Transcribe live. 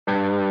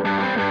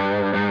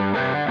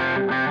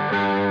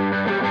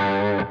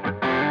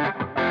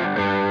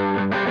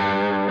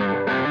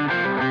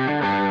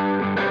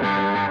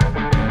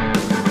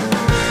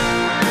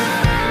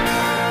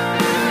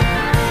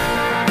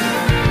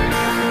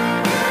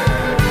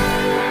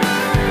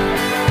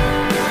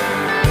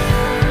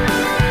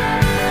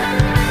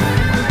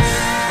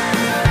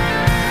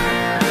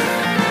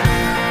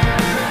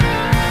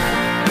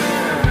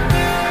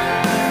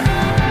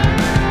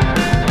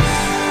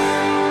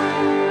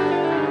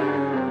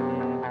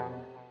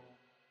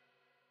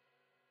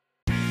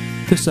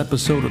This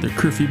episode of the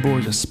Curfew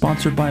Boys is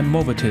sponsored by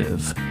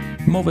Movative.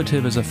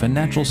 Movative is a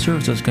financial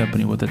services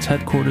company with its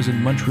headquarters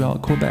in Montreal,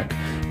 Quebec,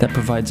 that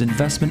provides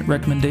investment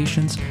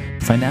recommendations,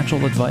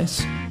 financial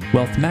advice,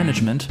 wealth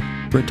management,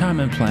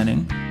 retirement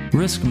planning,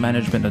 risk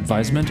management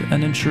advisement,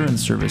 and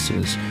insurance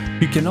services.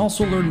 You can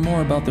also learn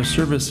more about their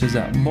services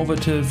at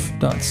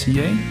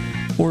movative.ca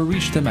or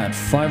reach them at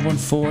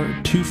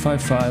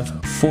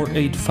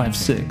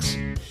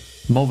 514-255-4856.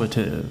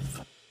 Movative.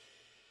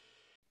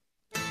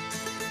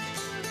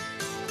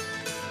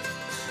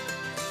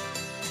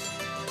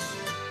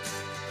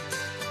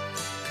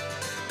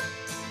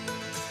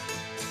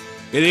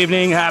 Good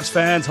evening, Habs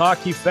fans,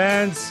 hockey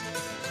fans.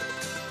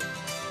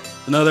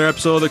 Another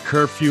episode of the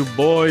Curfew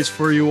Boys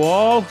for you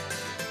all.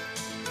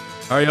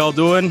 How are y'all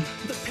doing?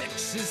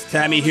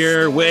 Tammy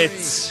here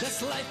with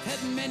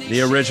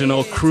the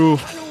original crew.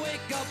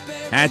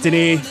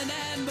 Anthony,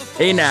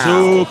 hey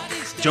now, Zook,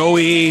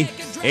 Joey,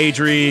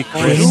 Adri,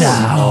 Chris. hey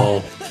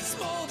now.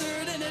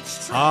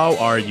 How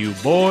are you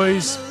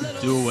boys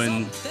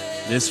doing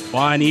this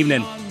fine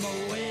evening?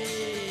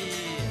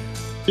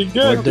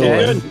 We're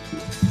doing.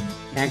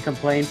 Can't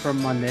complain for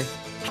Monday.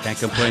 Can't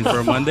complain for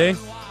a Monday.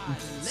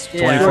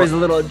 Yeah,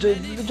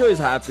 Joey's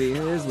happy. It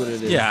is what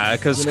it is. Yeah,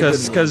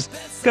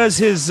 because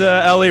his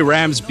LA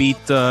Rams beat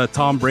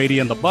Tom Brady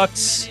and the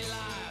Bucks.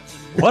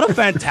 What a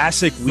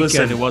fantastic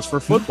weekend it was for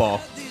football.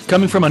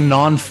 Coming from a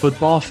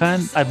non-football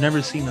fan, I've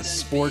never seen a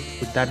sport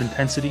with that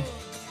intensity.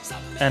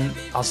 And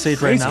I'll say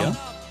it right Crazy, now,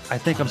 I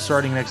think I'm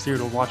starting next year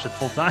to watch it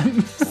full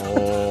time.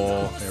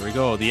 Oh, there we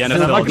go. The And I'm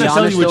not NFL. going to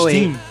tell you which Honestly-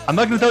 team. I'm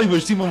not going to tell you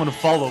which team I'm going to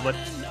follow, but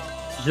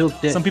Zook,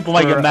 some people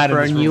might get mad at for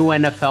a this new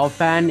room. NFL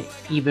fan,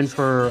 even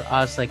for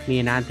us like me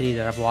and Anthony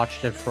that have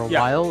watched it for a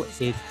while.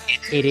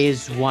 It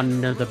is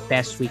one of the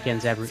best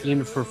weekends ever,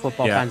 even for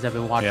football fans that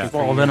have been watching.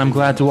 For Well, then I'm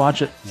glad to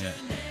watch it. Yeah.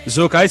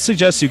 Zook, I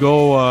suggest you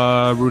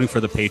go rooting for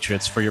the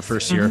Patriots for your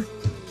first year.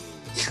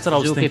 That's what I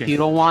was Zook, thinking. if you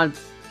don't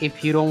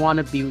want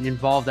to be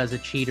involved as a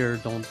cheater,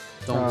 don't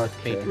with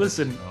Patriots.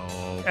 Listen,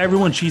 Oh,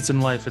 everyone cheats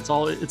in life.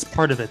 It's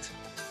part of it.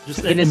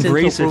 Just Innocent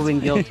embrace till it. proven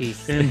guilty.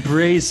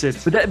 Embrace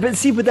it.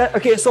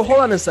 Okay. So hold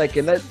on a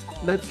second.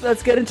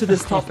 Let's get into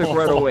this topic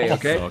right away.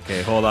 Okay.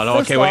 okay, hold on.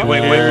 First Okay, wait. off-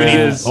 We need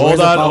Yes. hold Where's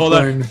the on.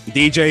 popcorn?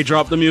 DJ,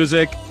 drop the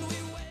music.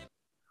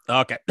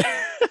 Okay.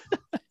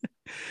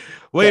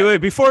 Wait.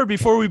 Before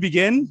we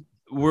begin,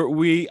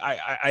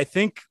 I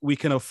think we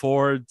can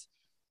afford,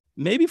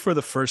 maybe for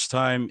the first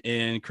time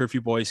in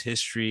Curfew Boys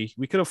history,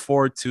 we could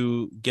afford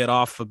to get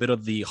off a bit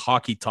of the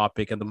hockey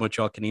topic and the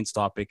Montreal Canadiens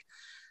topic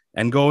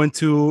and go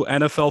into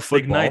NFL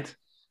Big football. night.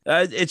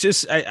 It's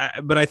just,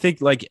 but I think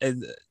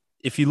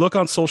if you look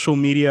on social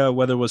media,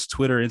 whether it was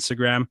Twitter,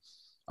 Instagram,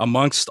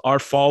 amongst our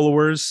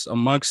followers,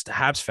 amongst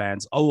Habs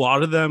fans, a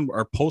lot of them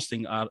are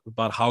posting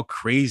about how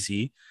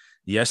crazy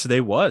yesterday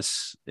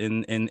was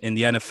in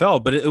the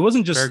NFL. But it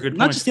wasn't just Very good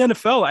not point. just the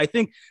NFL. I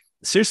think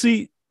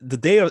seriously, the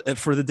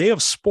day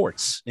of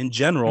sports in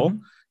general,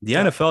 the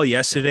NFL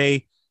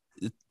yesterday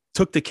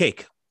took the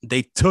cake.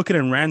 They took it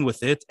and ran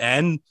with it,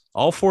 and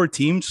all four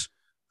teams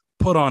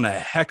put on a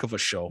heck of a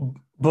show.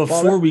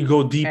 Before we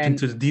go deep and-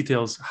 into the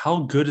details, how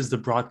good is the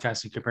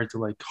broadcasting compared to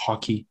like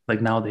hockey,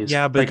 like nowadays?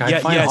 Yeah, but like, I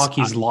find yes,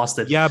 hockey's lost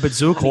it. Yeah, but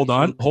Zook, hold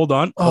on.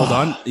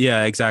 Oh.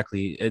 Yeah,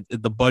 exactly.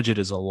 The budget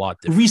is a lot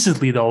different.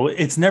 Recently, though,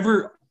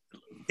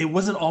 it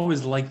wasn't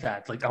always like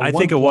that. Like at I one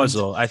think it was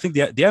point, though. I think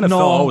the NFL No.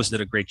 always did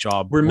a great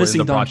job. We're with missing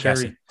the Don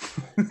broadcasting.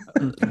 Cherry.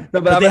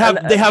 No, But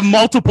they have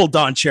multiple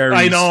Don Cherries.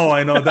 I know.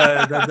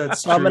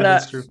 That's true.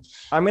 That's true.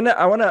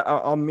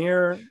 I'll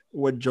mirror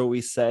what Joey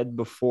said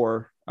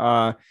before.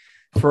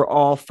 For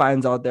all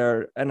fans out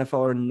there, NFL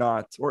or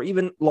not, or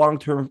even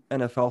long-term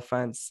NFL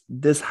fans,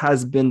 this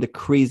has been the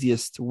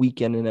craziest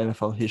weekend in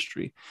NFL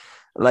history.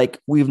 Like,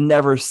 we've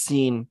never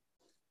seen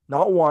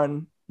not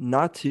one,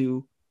 not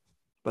two,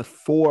 but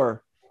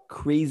four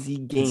crazy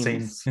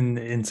games.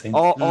 Insane.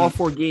 All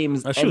four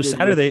games. That's true.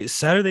 ended with-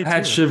 Saturday. I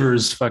had too.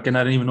 shivers. Fucking, I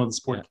didn't even know the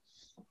sport.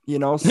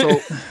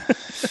 So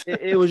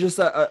it was just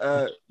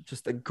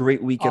a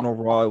great weekend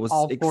overall. It was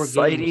all four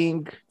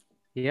exciting.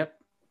 Yep.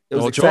 It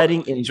was Oh,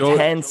 exciting, Joey-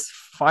 intense,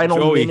 final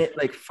Joey. minute,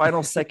 like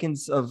final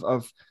seconds of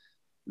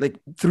like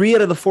 3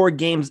 out of the 4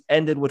 games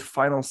ended with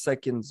final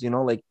seconds, needed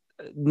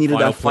Final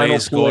that final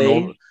plays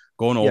play.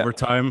 going Yeah.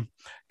 overtime.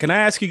 Can I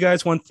ask you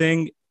guys one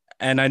thing?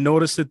 And I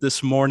noticed it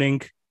this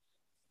morning,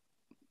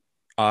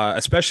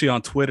 especially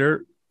on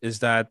Twitter, is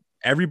that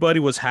everybody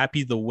was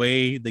happy the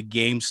way the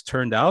games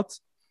turned out,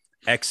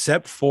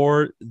 except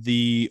for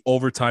the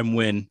overtime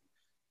win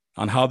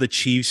on how the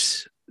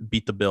Chiefs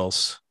beat the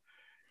Bills.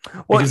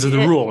 Because of the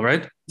rule,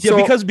 right? Yeah,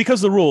 So-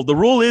 because the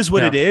rule is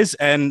what Yeah. it is,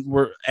 and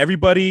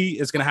everybody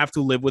is gonna have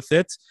to live with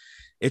it.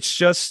 It's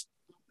just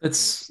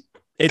That's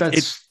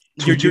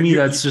you're- to me,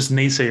 you're- that's just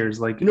naysayers.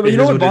 Like, You know, but it you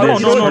know is what what it bothers-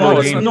 is. you know It's what part of the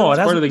bothers- game. no, It's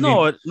part of the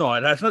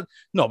game. that's not.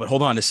 No, but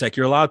hold on a sec.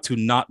 You're allowed to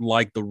not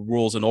like the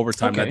rules in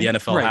overtime that Okay, the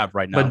NFL right. have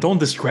right now. But don't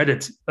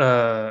discredit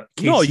KC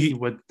No, you-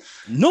 with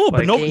no,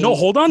 but like- no.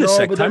 Hold on a No,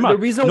 sec. but Time the out.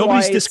 reason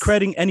Nobody's why it's-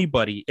 discrediting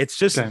anybody. It's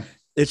just, Okay.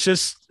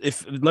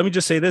 if let me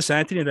just say this,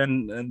 Anthony,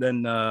 and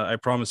then I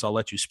promise I'll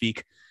let you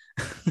speak.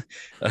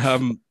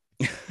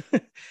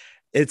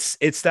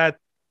 It's that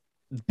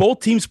both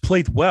teams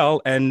played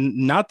well, and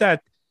not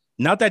that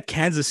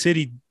Kansas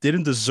City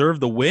didn't deserve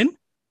the win,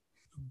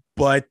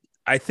 but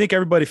I think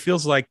everybody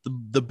feels like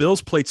the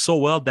Bills played so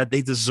well that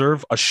they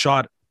deserve a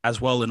shot as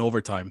well in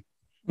overtime.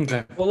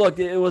 Okay. Well, look,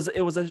 it was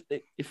if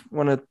you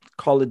want to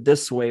call it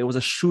this way, it was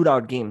a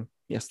shootout game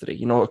yesterday.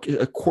 You know,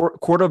 a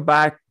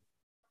quarterback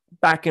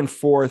back and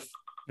forth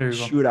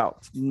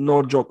shootout,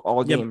 no joke,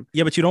 all game.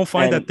 Yeah, but you don't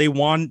find that they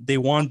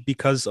won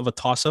because of a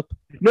toss-up?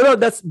 No,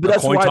 that's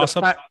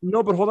why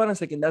no, but hold on a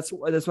second. That's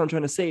what I'm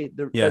trying to say.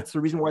 That's the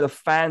reason why the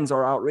fans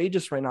are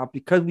outrageous right now,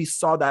 because we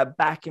saw that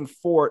back and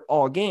forth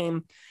all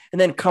game, and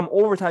then come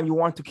overtime, you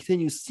want to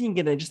continue seeing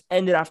it, and it just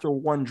ended after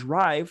one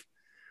drive.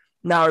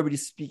 Now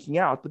everybody's speaking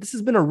out, but this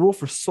has been a rule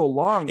for so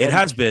long. It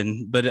has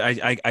been, but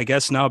I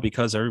guess now,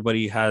 because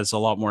everybody has a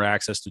lot more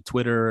access to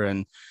Twitter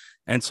and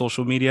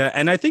social media,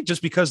 and I think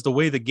just because the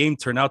way the game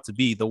turned out to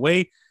be, the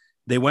way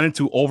they went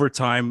into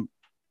overtime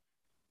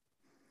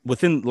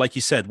within, like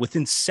you said,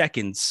 within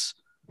seconds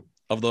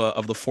of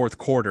the fourth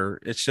quarter,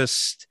 it's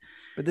just.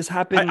 But this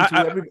happened to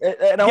every.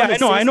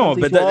 I know,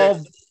 but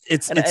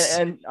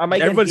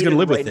everybody's gonna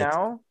live with it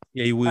now.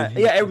 Yeah, you will.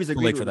 Everybody's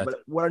agreeing with it. But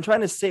what I'm trying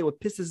to say, what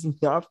pisses me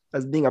off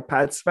as being a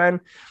Pats fan,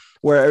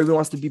 where everyone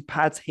wants to be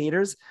Pats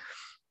haters,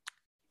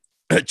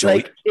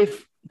 like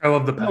if I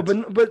love the Pats,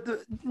 but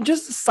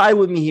just side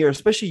with me here,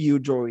 especially you,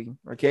 Joey.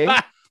 Okay,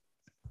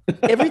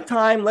 every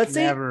time, let's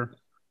say,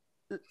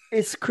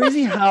 it's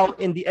crazy how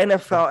in the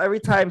NFL,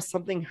 every time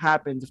something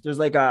happens, if there's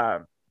like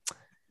a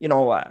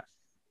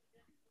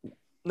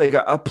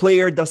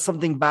player does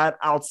something bad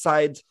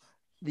outside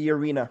the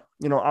arena,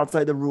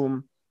 outside the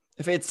room.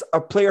 If it's a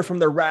player from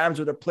the Rams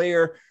or the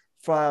player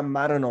from,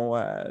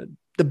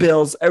 the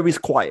Bills, everybody's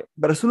quiet.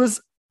 But as soon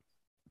as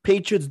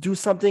Patriots do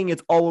something,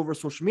 it's all over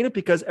social media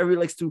because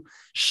everybody likes to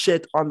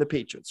shit on the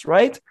Patriots,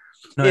 right?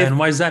 No, and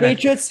why is that? If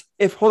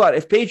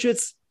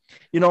Patriots,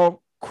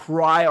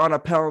 cry on a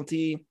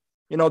penalty,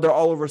 they're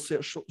all over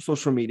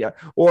social media.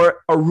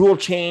 Or a rule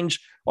change.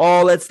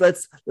 Oh,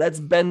 let's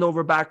bend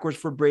over backwards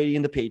for Brady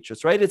and the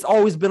Patriots, right? It's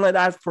always been like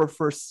that for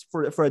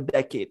a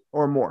decade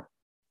or more.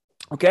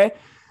 Okay.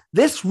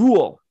 This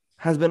rule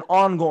has been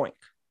ongoing,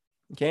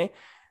 okay?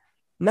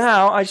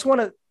 Now, I just want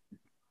to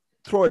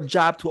throw a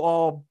jab to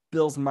all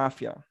Bills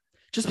Mafia.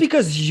 Just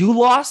because you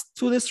lost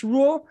to this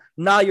rule,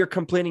 now you're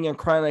complaining and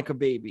crying like a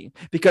baby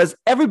because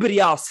everybody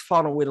else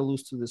found a way to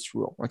lose to this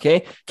rule,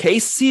 okay?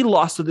 KC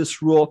lost to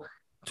this rule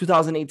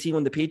 2018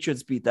 when the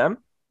Patriots beat them.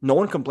 No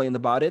one complained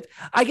about it.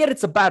 I get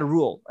it's a bad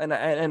rule, and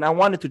I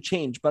want it to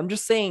change, but I'm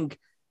just saying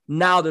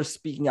now they're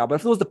speaking out. But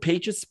if it was the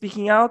Patriots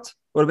speaking out, it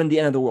would have been the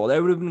end of the world. They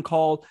would have been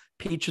called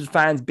Patriots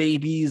fans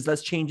babies.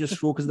 Let's change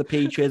this rule because the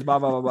Patriots, blah,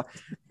 blah, blah, blah.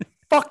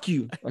 Fuck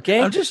you.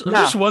 Okay. I'm just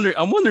wondering.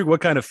 I'm wondering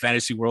what kind of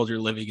fantasy world you're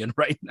living in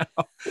right now.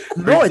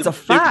 No, it's a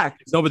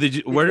fact. No, but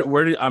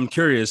I'm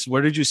curious.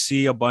 Where did you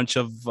see a bunch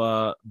of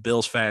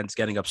Bills fans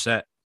getting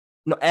upset?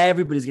 No,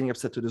 everybody's getting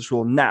upset to this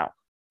rule now.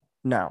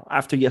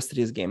 After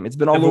yesterday's game, it's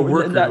been all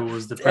over.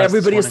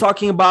 Everybody is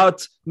talking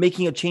about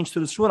making a change to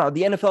this rule now.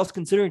 The NFL is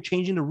considering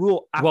changing the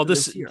rule after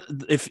this year.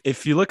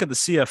 If you look at the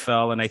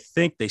CFL, and I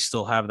think they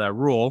still have that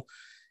rule,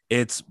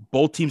 it's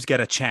both teams get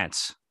a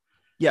chance.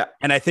 Yeah,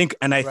 and I think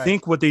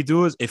what they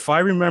do is, if I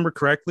remember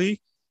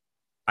correctly,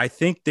 I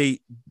think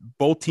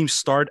both teams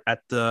start at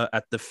the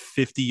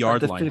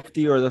 50-yard line,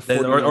 50 or the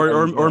 40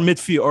 or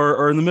midfield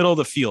or in the middle of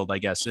the field, I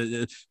guess,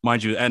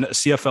 mind you. And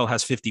CFL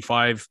has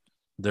 55.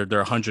 They're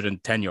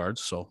 110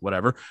 yards, so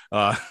whatever.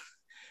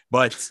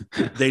 But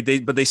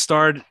they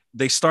start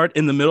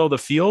in the middle of the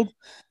field,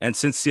 and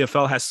since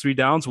CFL has 3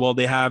 downs, well,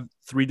 they have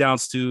 3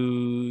 downs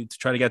to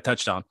try to get a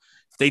touchdown.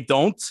 If they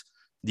don't,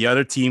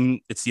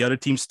 it's the other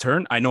team's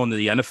turn. I know in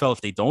the NFL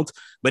if they don't,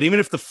 but even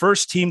if the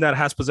first team that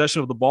has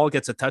possession of the ball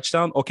gets a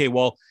touchdown, okay,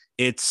 well,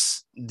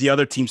 it's the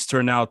other team's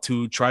turn now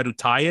to try to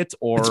tie it.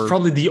 Or it's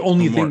probably the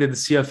only thing that the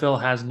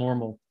CFL has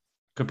normal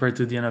compared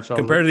to the NFL.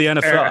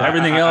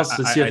 Everything else,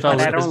 the CFL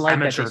is I don't like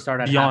amateur. That they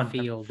start at half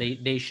field.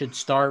 They should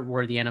start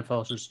where the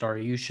NFL should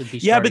start. You should be.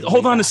 Yeah, but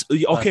hold on.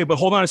 But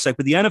hold on a sec.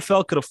 But the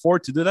NFL could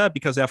afford to do that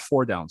because they have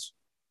 4 downs.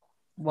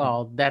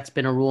 Well, that's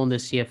been a rule in the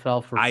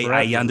CFL for forever.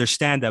 I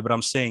understand that, but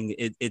I'm saying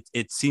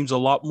it seems a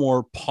lot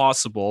more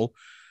possible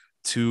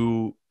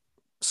to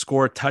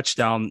score a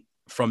touchdown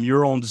from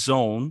your own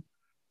zone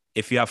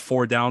if you have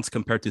 4 downs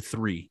compared to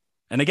 3.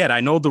 And again,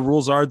 I know the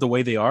rules are the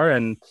way they are,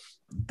 and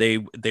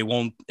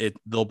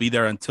they'll be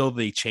there until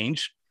they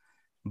change.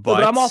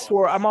 But I'm all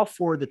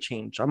for the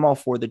change. I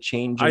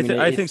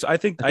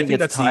think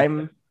that's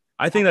time.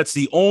 I think that's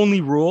the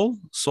only rule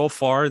so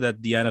far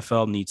that the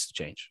NFL needs to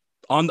change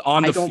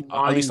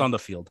at least on the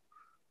field.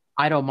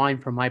 I don't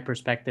mind from my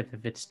perspective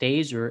if it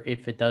stays or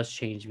if it does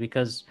change,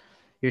 because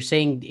you're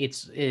saying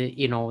it's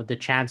the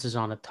chances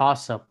on a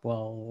toss up.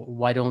 Well,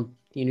 why don't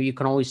you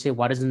can always say,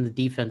 why doesn't the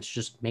defense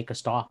just make a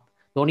stop?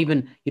 You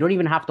don't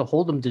even have to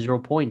hold them to 0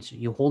 points.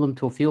 You hold them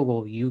to a field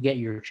goal, you get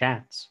your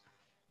chance.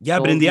 Yeah,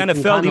 so but in the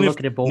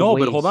NFL,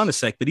 but hold on a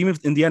sec. But even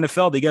in the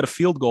NFL, they get a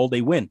field goal,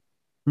 they win.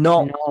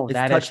 No,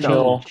 that has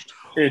changed.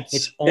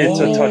 It's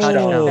only a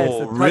touchdown.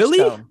 It's a really?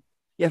 touchdown.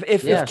 Yeah,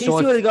 if Casey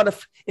would have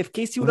got if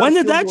Casey would when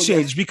did that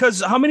change?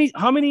 Because how many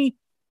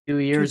 2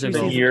 years ago.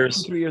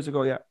 3 years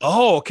ago, yeah.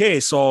 Oh, okay.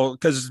 So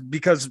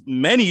because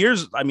many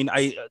years, I mean,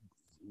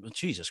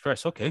 Jesus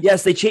Christ. Okay.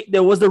 Yes, they changed.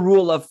 There was the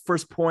rule of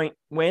first point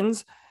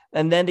wins,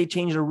 and then they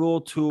changed the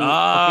rule to if you get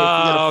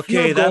a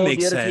field goal, that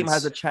makes the other sense. team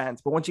has a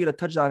chance. But once you get a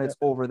touchdown, it's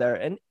over there.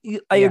 And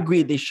I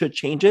agree they should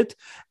change it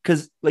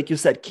because, like you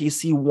said,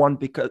 KC won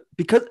because.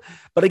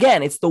 But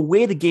again, it's the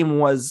way the game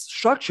was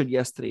structured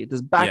yesterday.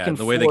 This back and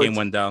the forth. way the game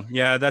went down.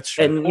 Yeah, that's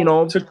true. And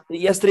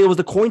yesterday was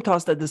the coin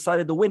toss that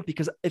decided to win.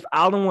 Because if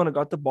Allen would have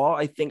got the ball,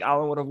 I think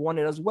Allen would have won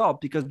it as well.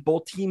 Because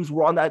both teams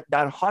were on that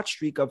hot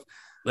streak of.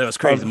 That was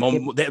crazy.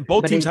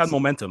 Both teams had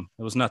momentum.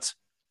 It was nuts.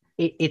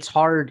 It's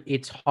hard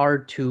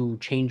to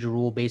change a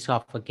rule based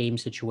off a game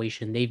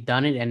situation. They've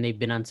done it and they've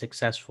been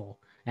unsuccessful.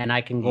 And I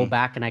can go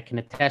back and I can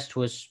attest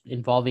to us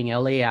involving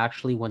LA.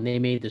 Actually, when they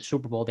made the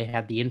Super Bowl, they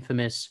had the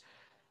infamous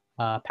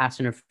pass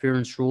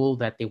interference rule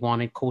that they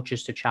wanted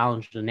coaches to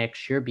challenge the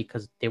next year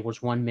because there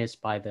was one miss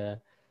by the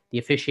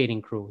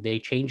officiating crew. They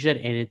changed it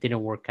and it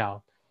didn't work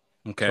out.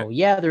 Okay. So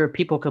yeah, there are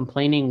people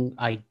complaining.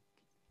 I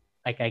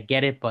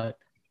get it, but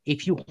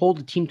if you hold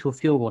a team to a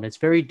field goal, and it's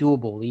very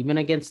doable, even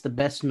against the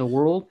best in the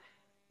world,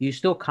 you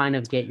still kind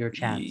of get your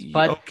chance.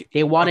 But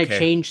they want to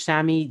change,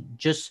 Sammy,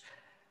 just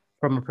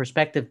from a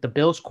perspective. The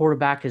Bills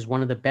quarterback is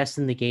one of the best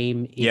in the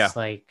game. It's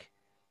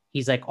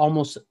he's like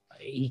almost,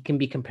 he can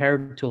be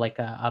compared to like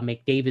a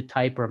McDavid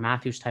type or a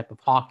Matthews type of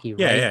hockey.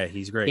 Right? Yeah,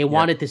 he's great. They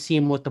wanted to see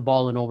him with the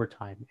ball in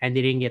overtime, and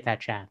they didn't get that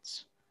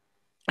chance.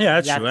 Yeah,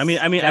 that's true. I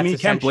mean, you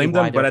can't blame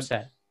them, but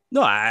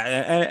no,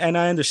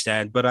 I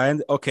understand, but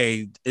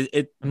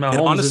it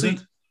honestly,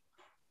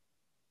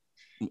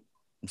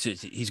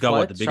 he's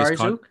got the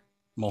biggest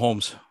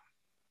Mahomes.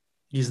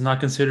 He's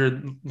not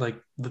considered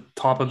like the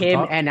top of the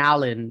top.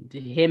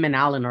 Him and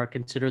Allen are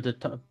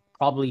considered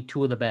probably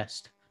two of the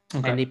best,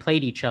 and they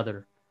played each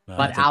other.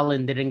 But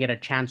Allen didn't get a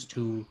chance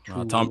to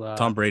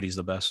Tom Brady's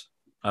the best.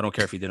 I don't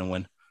care if he didn't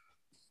win.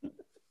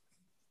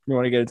 You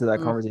want to get into that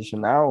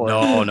conversation now? Or?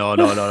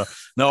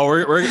 No.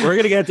 We're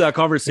gonna get into that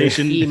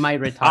conversation. He might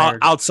retire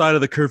outside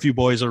of the Curfew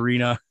Boys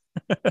arena.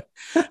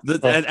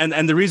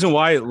 And the reason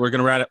why we're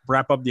gonna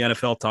wrap up the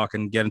NFL talk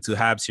and get into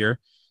Habs here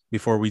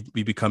before we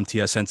become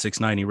TSN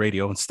 690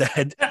 radio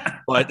instead.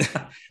 But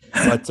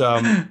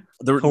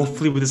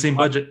hopefully with the same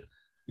budget.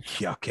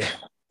 Yeah. Okay.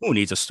 Who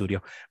needs a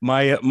studio?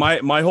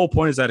 My whole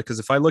point is that because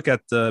if I look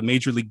at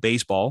Major League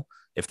Baseball.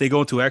 If they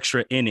go into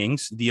extra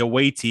innings, the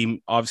away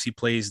team obviously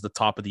plays the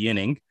top of the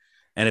inning.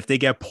 And if they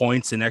get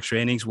points in extra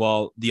innings,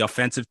 well, the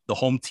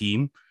home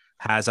team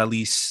has at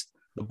least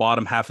the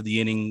bottom half of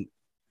the inning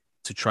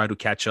to try to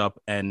catch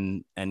up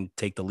and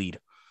take the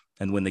lead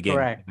and win the game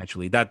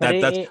eventually.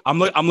 I'm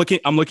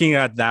looking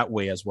at it that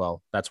way as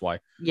well. That's why.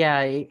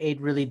 Yeah,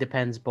 it really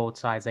depends both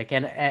sides. Like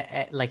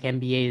like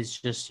NBA is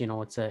just,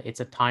 it's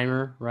a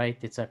timer, right?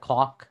 It's a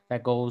clock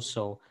that goes,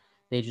 so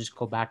they just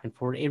go back and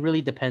forth. It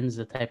really depends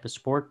the type of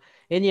sport.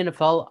 In the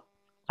NFL,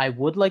 I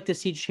would like to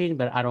see change,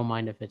 but I don't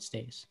mind if it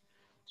stays.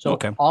 So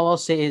all I'll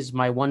say is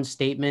my one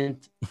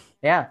statement.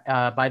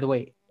 Yeah. By the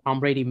way, Tom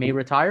Brady may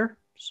retire.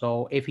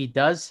 So if he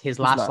does, his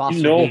last loss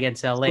will be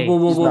against LA.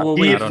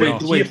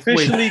 He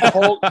officially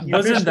called.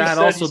 Wasn't that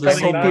also the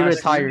same? He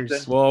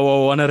retires.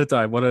 Whoa, one at a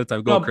time.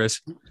 Go,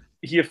 Chris.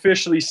 He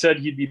officially said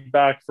he'd be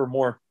back for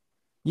more.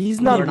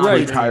 He's not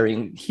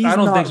retiring. I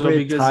don't think so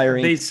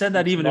because they said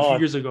that even a few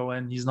years ago,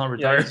 and he's not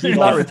retiring. He's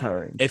not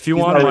retiring. If you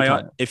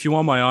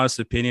want my honest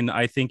opinion,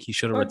 I think he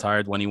should have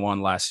retired when he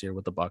won last year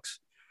with the Bucks.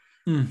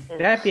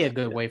 That'd be a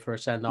good way for a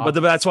send off. But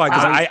that's why,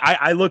 because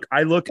I look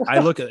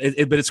at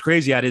it, but it's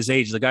crazy at his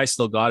age. The guy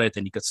still got it,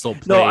 and he could still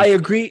play. No, I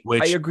agree.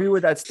 I agree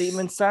with that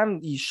statement,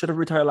 Sam. He should have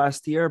retired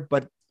last year,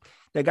 but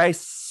the guy's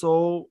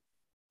so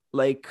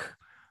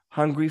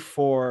hungry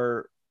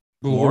for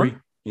more.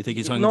 You think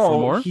he's hungry for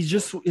more? He's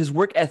just, his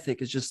work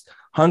ethic is just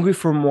hungry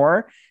for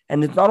more.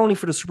 And it's not only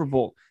for the Super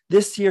Bowl.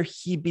 This year,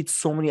 he beat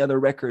so many other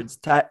records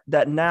that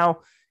now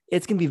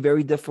it's going to be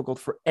very difficult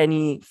for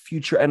any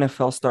future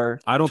NFL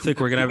star. I don't think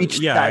we're going to have,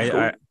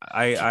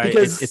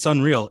 it's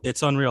unreal.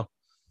 It's unreal.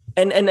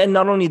 And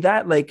not only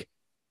that,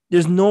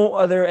 there's no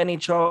other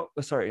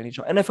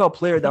NFL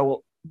player that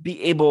will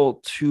be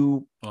able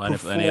to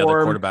any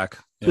other quarterback.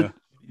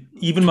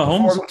 Even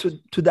Mahomes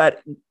to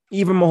that.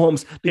 Even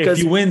Mahomes, because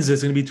if he wins,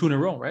 it's going to be 2 in a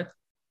row, right?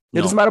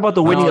 It doesn't matter about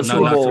the winning of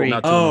Super Bowl.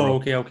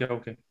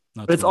 Okay.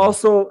 But it's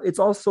also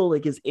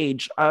his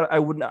age.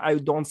 I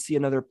don't see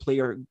another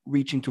player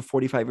reaching to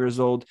 45 years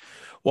old.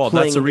 Well,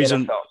 that's the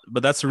reason.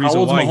 But that's the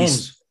reason why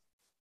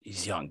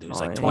he's young, dude. He's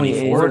like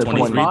 24,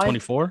 23,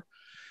 24.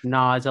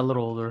 No, it's a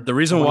little older. The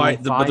reason why,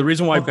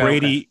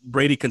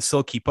 Brady can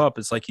still keep up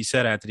is like you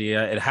said, Anthony.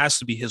 It has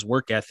to be his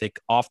work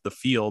ethic off the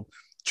field.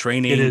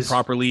 Training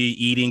properly,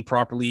 eating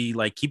properly,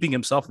 keeping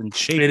himself in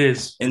shape. It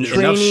is in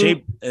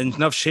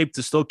enough shape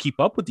to still keep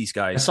up with these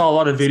guys. I saw a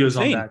lot of videos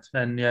on that,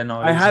 and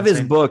I have his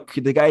book.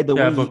 The guy that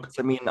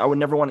I would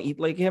never want to eat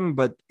like him,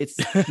 but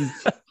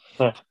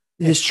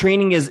His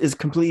training is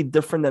completely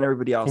different than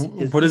everybody else.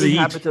 What does he eat?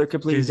 Habits are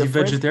completely Is he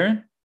different.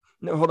 vegetarian?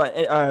 No, hold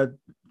on.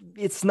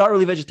 It's not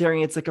really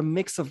vegetarian. It's like a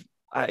mix of.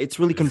 It's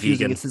really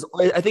confusing.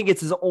 Vegan. I think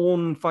it's his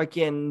own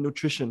fucking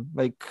nutrition.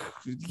 Like,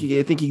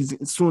 I think he's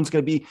soon's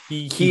gonna be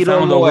He keto.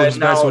 found what works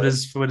best now,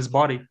 with his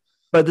body.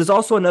 But there's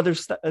also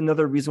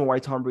another reason why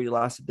Tom Brady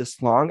lasted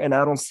this long, and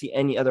I don't see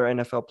any other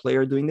NFL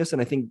player doing this.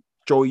 And I think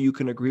Joey, you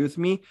can agree with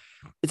me.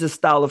 It's a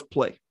style of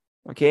play.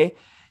 Okay,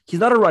 he's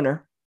not a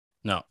runner.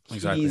 No,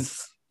 exactly.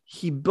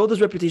 He built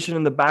his reputation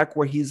in the back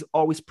where he's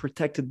always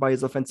protected by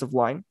his offensive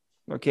line.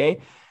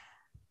 Okay,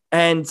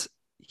 and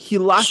he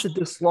lasted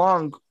this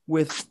long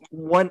with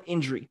one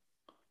injury.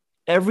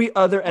 Every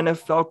other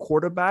NFL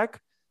quarterback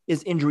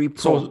is injury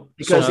prone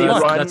because they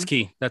run. That's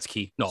key. That's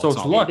key. No, so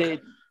it's luck.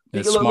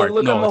 It's look smart. at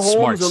Mahomes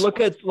smart. or look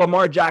at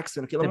Lamar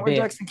Jackson. Okay, Lamar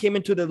Jackson came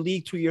into the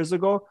league 2 years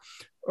ago,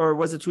 or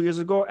was it 2 years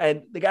ago?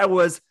 And the guy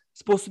was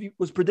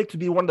predicted to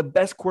be one of the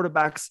best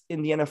quarterbacks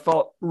in the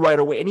NFL right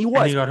away, and he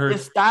was. And he got hurt.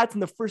 His stats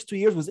in the first 2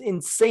 years was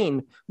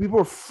insane. People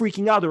were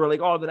freaking out. They were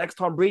like, "Oh, the next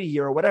Tom Brady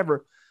here or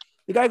whatever."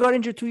 The guy got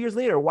injured 2 years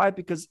later. Why?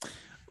 Because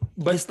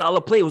his style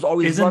of play was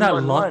always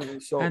run.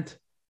 So,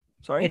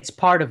 sorry, it's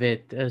part of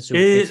it.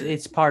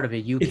 It's part of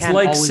it. It's can't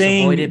like always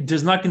saying avoid it.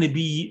 there's not going to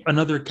be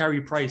another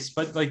Carey Price,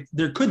 but like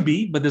there could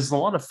be. But there's a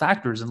lot of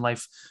factors in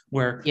life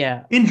where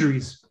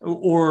injuries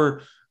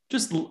or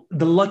just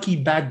the lucky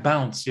bad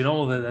bounce.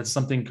 That's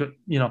something could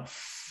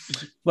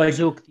like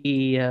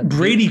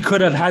Brady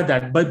could have had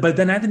that, but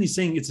then Anthony's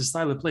saying it's a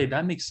style of play.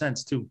 That makes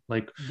sense too.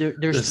 Like there's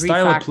the three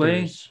style factors. Of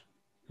play.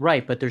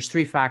 Right, but there's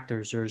three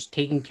factors. There's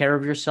taking care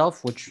of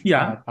yourself, which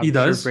I'm he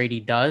does. Sure Brady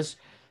does.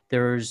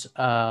 There's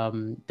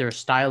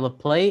style of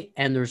play,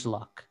 and there's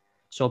luck.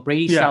 So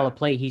Brady's style of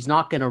play, he's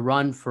not going to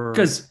run for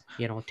 10,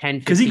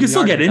 because he could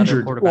still get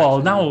injured.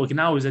 Well, now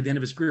he's at the end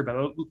of his career,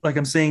 but like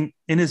I'm saying,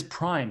 in his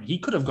prime, he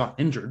could have got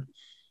injured.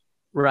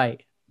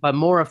 Right, but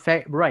more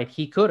effect. Right,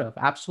 he could have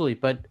absolutely.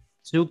 But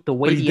Zook, the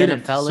way the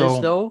NFL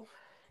is, though,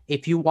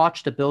 if you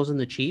watch the Bills and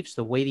the Chiefs,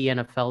 the way the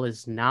NFL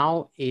is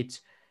now, it's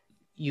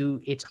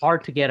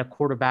hard to get a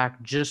quarterback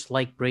just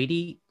like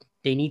Brady.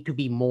 They need to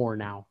be more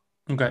now.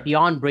 Okay.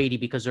 Beyond Brady,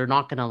 because they're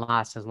not going to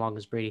last as long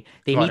as Brady.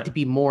 They need to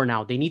be more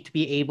now. They need to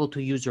be able to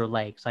use their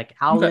legs. Like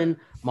Allen,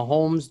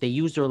 Mahomes, they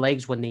use their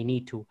legs when they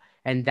need to.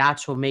 And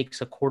that's what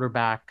makes a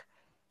quarterback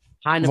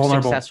kind of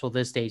successful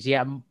these days.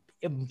 Yeah,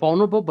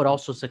 vulnerable, but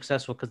also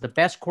successful, because the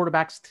best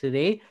quarterbacks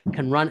today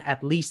can run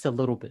at least a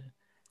little bit.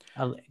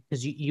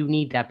 Because you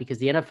need that, because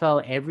the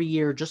NFL every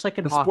year, just like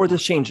in hockey, sport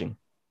is changing.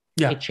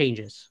 Yeah, it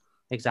changes.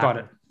 Exactly. Got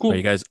it. Cool.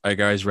 Are you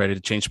guys ready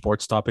to change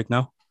sports topic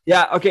now?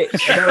 Yeah. Okay.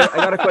 I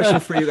got a question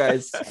for you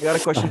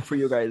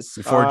guys.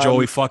 Before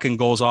Joey fucking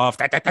goes off.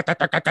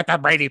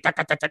 Brady.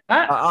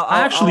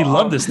 I actually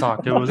love this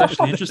talk. It was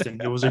actually interesting.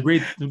 It was a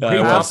great topic,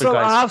 guys.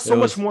 I have so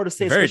much more to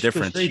say. Very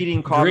different.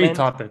 Cheating comment. Great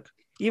topic.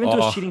 Even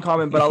to a cheating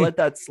comment, but I'll let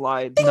that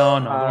slide. No,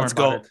 let's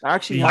go. I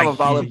actually have a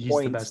valid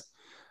point.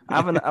 I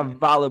have a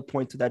valid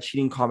point to that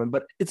cheating comment,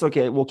 but it's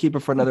okay. We'll keep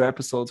it for another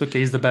episode. It's okay.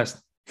 He's the best.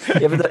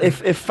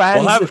 If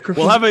fans,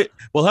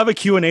 we'll have a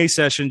Q&A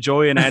session,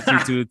 Joey and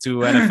Anthony to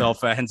NFL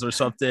fans or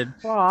something.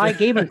 Well, I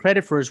gave him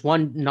credit for his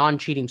one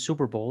non-cheating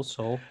Super Bowl,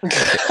 so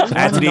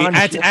Anthony,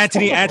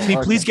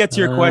 please get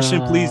to your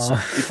question, please,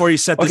 before you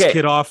set this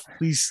kid off,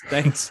 please.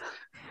 Thanks.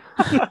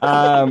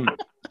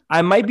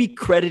 I might be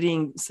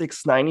crediting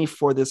 690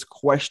 for this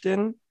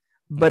question,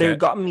 but it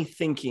got me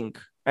thinking,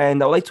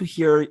 and I'd like to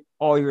hear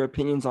all your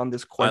opinions on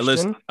this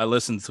question. I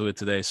listened to it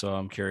today, so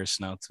I'm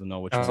curious now to know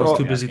which. I was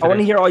too busy. I want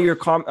to hear all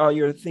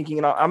your thinking,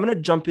 and I'm going to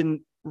jump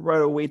in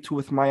right away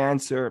with my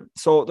answer.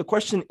 So the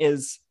question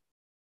is,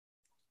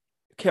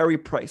 Carey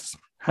Price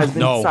has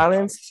been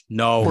silenced.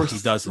 No, he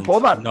doesn't.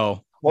 Hold on.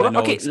 No. Hold on.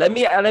 Okay, let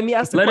me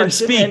ask the question. Let him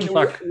speak.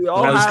 We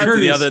all have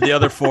the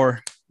other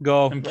four.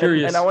 Go. I'm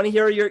curious, and I want to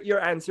hear your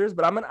answers.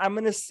 But I'm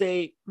gonna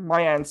say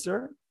my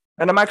answer,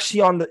 and I'm actually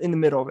in the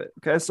middle of it.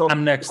 Okay, so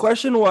I'm next. The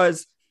question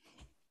was,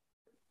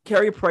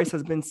 Carey Price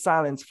has been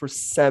silenced for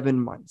 7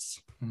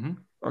 months. Mm-hmm.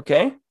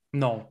 Okay.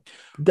 No.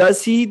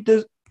 Does he?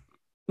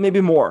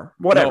 Maybe more.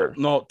 Whatever.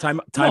 No. Time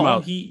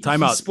out. He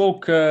out.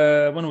 Spoke.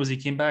 When was he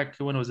came back?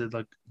 When was it?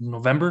 Like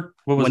November?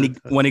 What was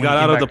when he got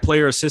out of the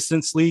Player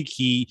Assistance League?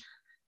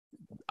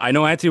 I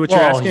know, Anthony, what you're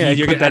asking.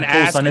 You're getting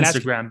post on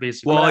Instagram,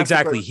 basically. Well,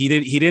 exactly. He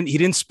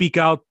didn't speak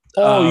out.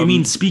 Oh, you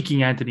mean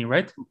speaking, Anthony,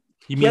 right?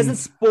 He hasn't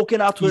spoken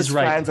out to his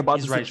fans about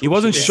the situation. He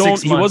wasn't shown.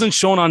 He wasn't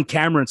shown on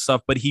camera and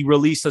stuff, but he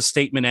released a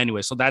statement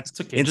anyway. So that's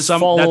okay. Just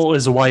follow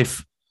his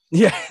wife.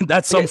 Yeah,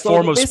 that's some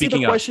form of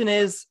speaking out. The question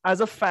is, as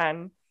a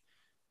fan,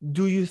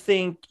 do you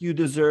think you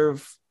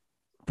deserve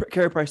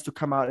Carey Price to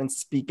come out and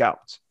speak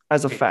out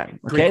as a fan?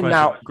 Okay,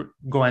 now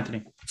go,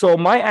 Anthony. So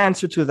my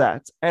answer to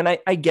that, and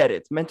I get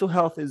it. Mental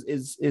health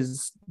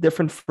is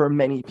different for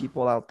many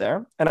people out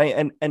there,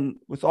 and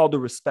with all due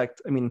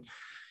respect, I mean,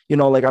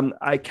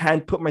 I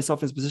can't put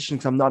myself in his position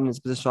because I'm not in his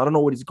position. So I don't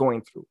know what he's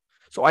going through.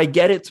 So I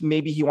get it.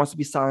 Maybe he wants to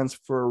be silenced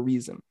for a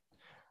reason.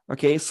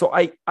 Okay, so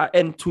I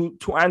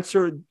to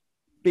answer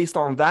based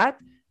on that,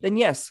 then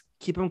yes,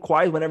 keep him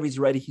quiet whenever he's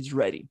ready. He's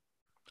ready.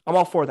 I'm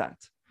all for that.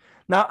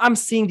 Now I'm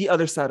seeing the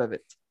other side of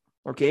it.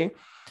 Okay.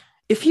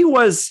 If he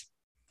was,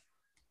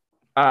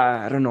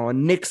 I don't know, a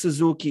Nick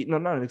Suzuki, no,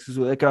 not a Nick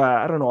Suzuki, like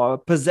I don't know, a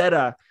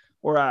Pizzetta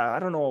or I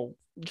don't know,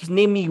 just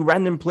name me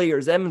random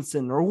players,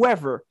 Edmondson or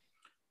whoever.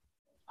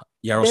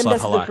 Yaroslav then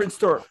that's Halak. a different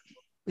story.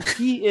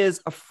 He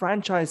is a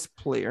franchise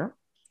player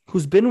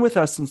who's been with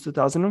us since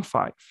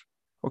 2005.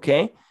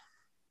 Okay.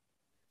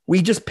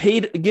 We just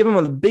give him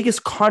the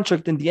biggest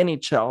contract in the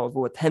NHL of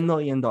what, $10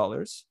 million.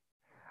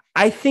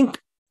 I think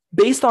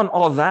based on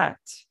all that,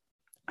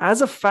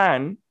 as a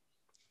fan,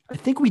 I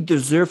think we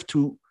deserve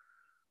to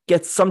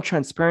get some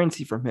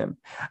transparency from him.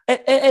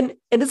 And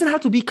it doesn't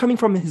have to be coming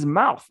from his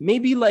mouth.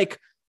 Maybe like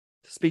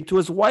speak to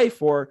his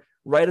wife or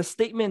write a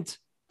statement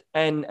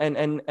and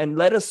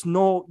let us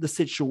know the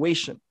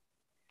situation.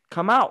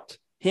 Come out,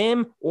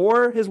 him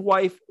or his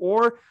wife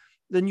or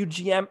the new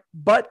GM,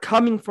 but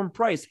coming from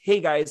Price. Hey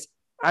guys,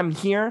 I'm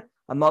here.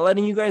 I'm not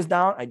letting you guys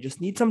down. I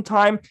just need some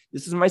time.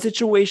 This is my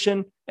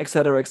situation,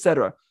 etc.,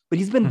 etc. But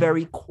he's been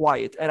very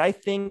quiet. And I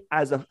think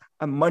as a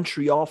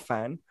Montreal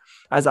fan,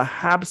 as a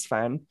Habs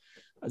fan,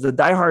 as a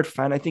diehard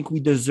fan, I think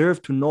we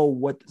deserve to know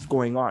what is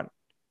going on.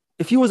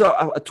 If he was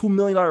a $2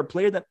 million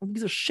player, then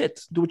he's a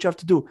shit. Do what you have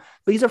to do.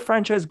 But he's a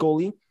franchise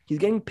goalie. He's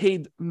getting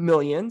paid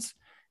millions.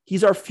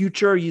 He's our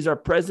future. He's our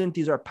present.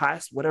 He's our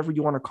past, whatever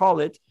you want to call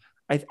it.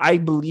 I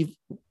believe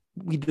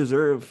we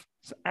deserve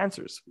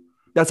answers.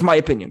 That's my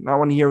opinion. I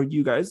want to hear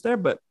you guys there,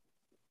 but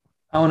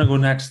I want to go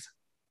next.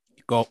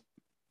 Go.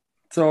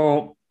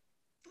 So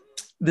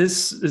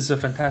this is a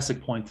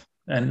fantastic point,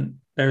 and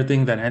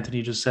everything that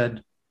Anthony just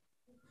said,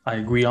 I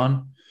agree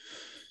on.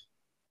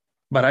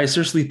 But I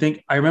seriously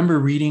think, I remember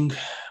reading,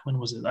 when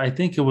was it? I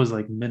think it was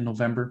like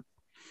mid-November,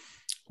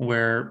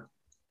 where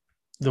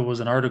there was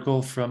an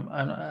article from,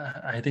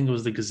 I think it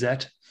was the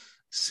Gazette,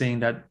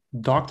 saying that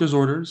doctor's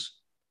orders,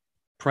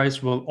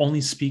 Price will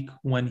only speak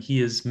when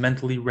he is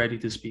mentally ready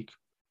to speak.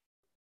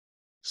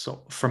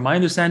 So from my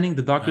understanding,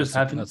 the doctors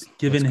haven't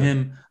given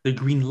him the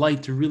green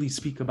light to really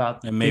speak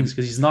about things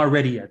because he's not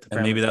ready yet.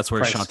 And maybe that's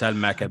where Chantal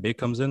Machabé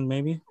comes in,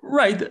 maybe?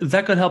 Right.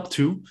 That could help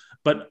too.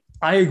 But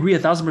I agree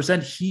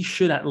 1,000%. He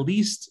should at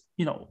least,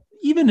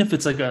 even if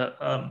it's like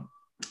a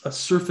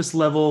surface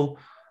level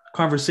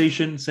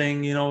conversation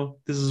saying,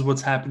 this is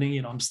what's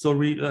happening. I'm still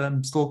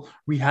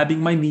rehabbing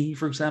my knee,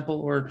 for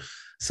example, or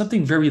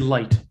something very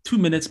light, 2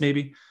 minutes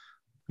maybe,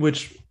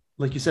 which,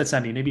 like you said,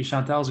 Sandy, maybe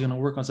Chantal is going to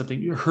work on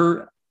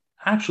something.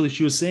 Actually,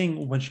 she was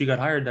saying when she got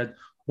hired that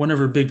one of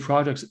her big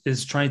projects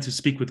is trying to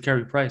speak with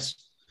Carey Price.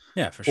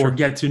 Yeah, for sure. Or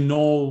get to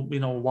know,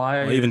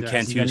 why. Well, even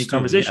Ken Hughes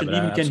conversation. Yeah,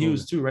 even Ken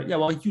Hughes too, right? Yeah,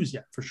 well, Hughes,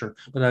 yeah, for sure.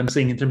 But I'm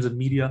saying in terms of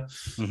media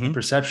and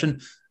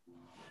perception,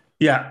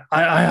 yeah,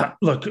 I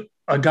look,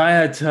 a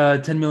guy at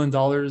 $10 million,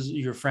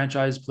 your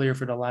franchise player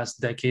for the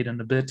last decade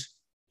and a bit.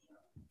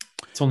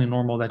 It's only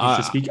normal that he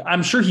should speak.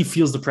 I'm sure he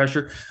feels the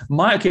pressure.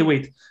 I'll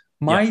go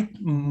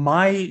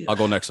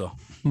next though.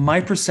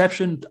 My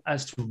perception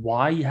as to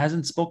why he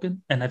hasn't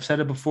spoken, and I've said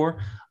it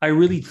before, I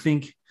really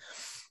think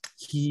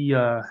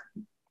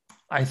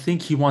I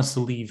think he wants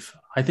to leave.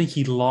 I think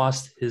he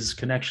lost his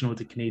connection with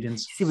the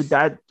Canadiens. I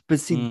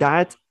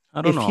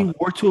don't know. If he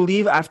were to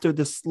leave after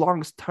this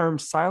long-term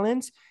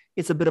silence,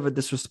 it's a bit of a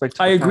disrespect.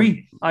 I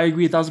agree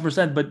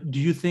 1,000%. But do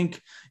you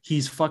think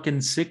he's fucking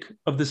sick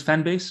of this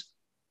fan base?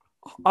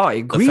 Oh, I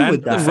agree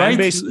with that. The fan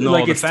base,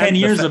 it's 10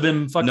 years of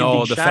him fucking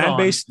being the fan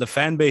base. The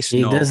fan base.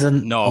 He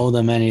doesn't owe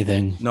them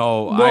anything.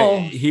 No,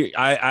 well,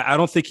 I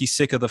don't think he's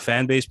sick of the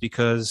fan base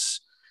because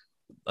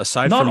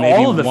aside not from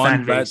maybe all of the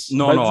one fan base.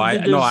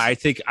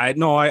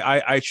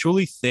 I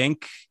truly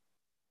think.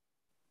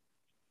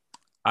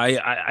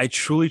 I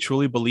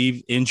truly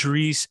believe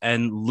injuries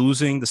and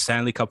losing the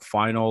Stanley Cup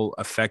final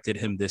affected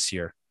him this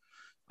year.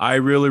 I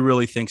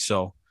really think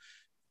so.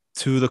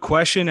 To the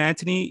question,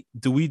 Anthony,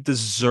 do we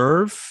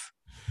deserve?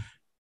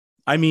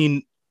 I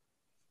mean,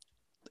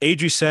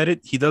 Adri said it.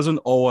 He doesn't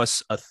owe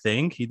us a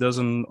thing. He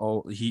doesn't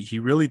owe. He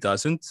really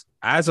doesn't.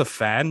 As a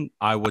fan,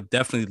 I would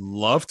definitely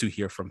love to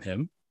hear from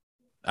him.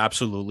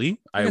 Absolutely,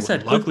 I would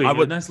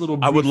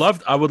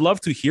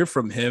love to hear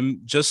from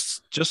him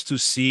just to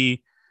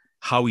see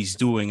how he's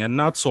doing, and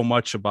not so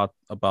much about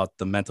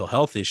the mental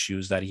health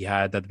issues that he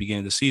had at the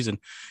beginning of the season.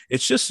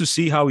 It's just to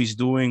see how he's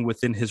doing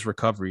within his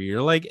recovery.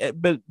 You're like,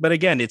 but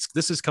again,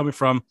 this is coming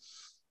from,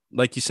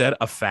 like you said,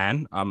 a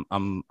fan.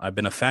 I've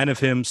been a fan of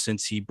him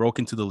since he broke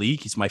into the league.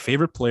 He's my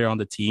favorite player on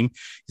the team.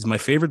 He's my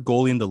favorite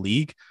goalie in the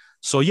league.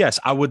 So yes,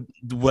 I would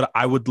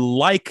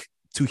like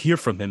to hear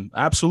from him.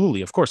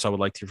 Absolutely, of course, I would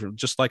like to hear from him.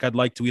 Just like I'd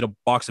like to eat a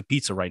box of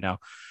pizza right now.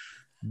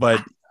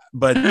 But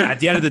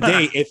at the end of the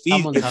day, if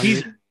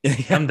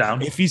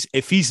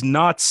he's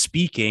not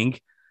speaking,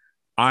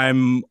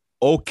 I'm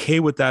okay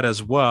with that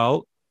as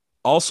well.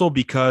 Also,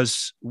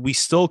 because we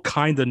still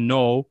kind of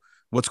know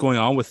what's going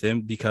on with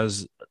him,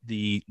 because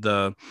the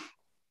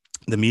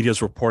media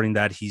is reporting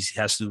that he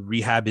has to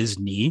rehab his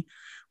knee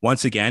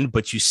once again.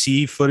 But you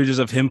see footages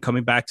of him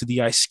coming back to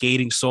the ice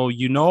skating, so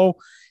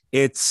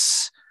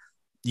it's.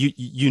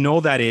 You know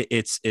that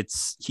he's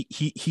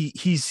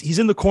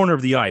in the corner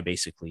of the eye,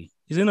 basically.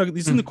 He's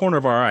in the corner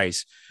of our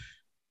eyes.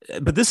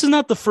 But this is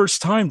not the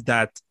first time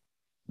that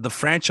the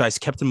franchise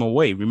kept him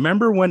away.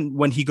 Remember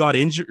when he got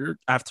injured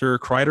after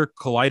Kreider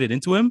collided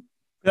into him?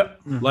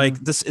 Yep.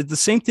 Like the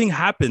same thing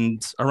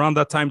happened around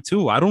that time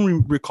too. I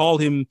don't recall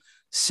him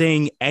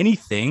saying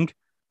anything,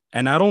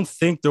 and I don't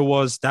think there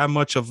was that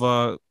much of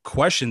a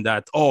question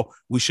that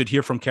we should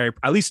hear from Carey.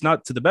 At least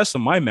not to the best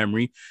of my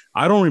memory.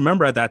 I don't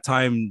remember at that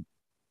time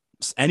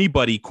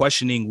anybody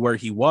questioning where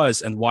he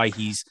was and why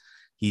he's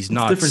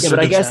not. Yeah, but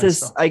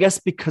I guess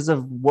because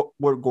of what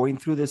we're going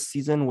through this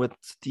season with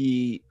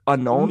the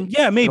unknown.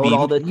 Yeah, maybe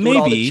all the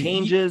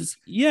changes.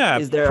 Yeah,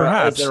 is there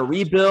a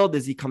rebuild?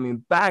 Is he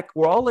coming back?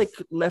 We're all like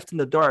left in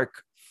the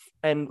dark.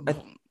 And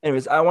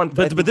anyways,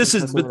 Chris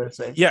is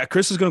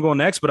going to go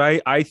next, but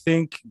I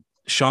think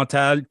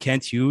Chantal,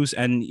 Kent Hughes,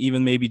 and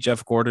even maybe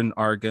Jeff Gordon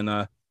are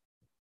gonna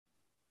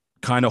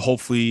kind of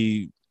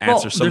hopefully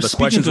answer some of the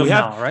questions we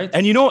have. Now, right?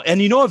 And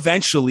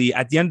eventually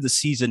at the end of the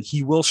season,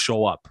 he will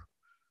show up.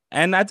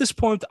 And at this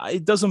point,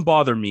 it doesn't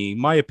bother me.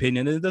 My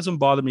opinion, it doesn't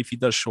bother me if he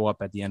does show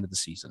up at the end of the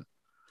season.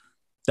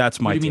 That's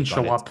my. What do you mean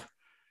show up?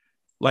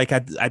 Like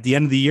at the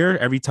end of the year,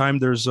 every time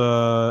there's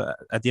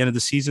at the end of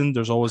the season,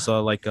 there's always a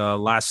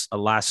last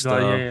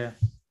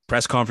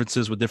press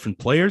conferences with different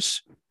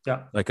players.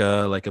 Yeah, like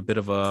a bit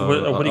of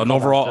an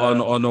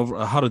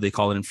overall how do they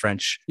call it in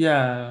French?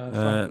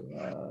 Yeah.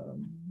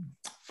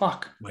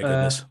 Fuck. My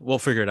goodness, we'll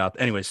figure it out.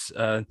 Anyways,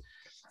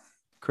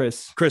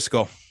 Chris,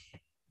 go.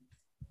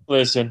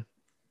 Listen.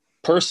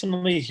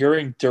 Personally,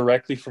 hearing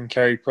directly from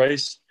Carey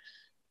Price,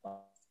 I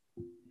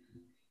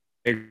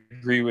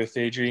agree with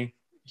Adri.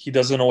 He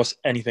doesn't owe us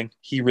anything.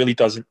 He really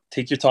doesn't.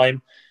 Take your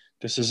time.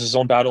 This is his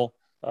own battle.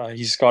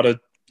 He's got to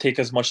take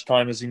as much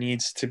time as he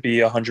needs to be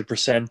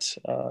 100%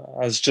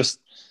 as just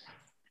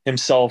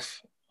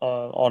himself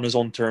on his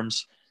own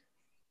terms.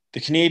 The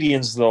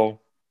Canadiens, though,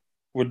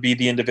 would be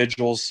the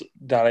individuals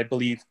that I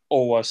believe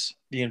owe us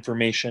the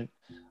information.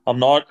 I'm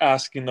not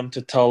asking them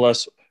to tell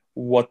us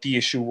what the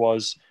issue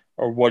was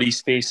or what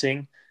he's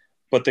facing,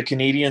 but the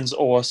Canadiens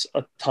owe us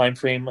a time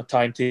frame, a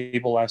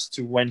timetable as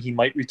to when he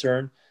might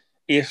return,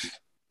 if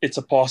it's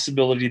a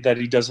possibility that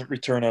he doesn't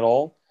return at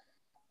all.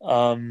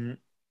 And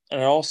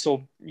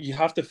also, you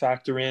have to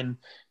factor in,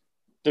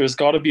 there's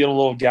got to be a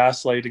little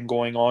gaslighting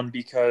going on,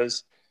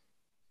 because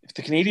if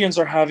the Canadiens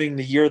are having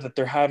the year that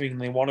they're having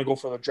and they want to go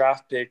for the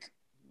draft pick,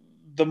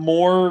 the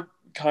more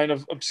kind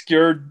of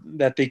obscured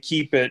that they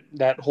keep it,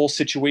 that whole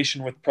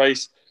situation with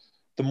Price,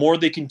 the more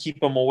they can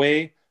keep him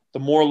away, the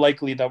more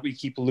likely that we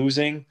keep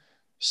losing.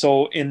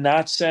 So in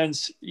that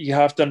sense, you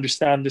have to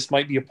understand this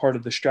might be a part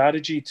of the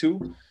strategy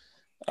too.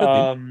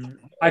 I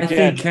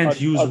think Kent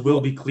Hughes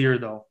will be clear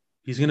though.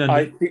 He's new,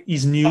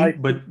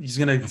 but he's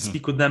gonna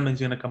speak with them and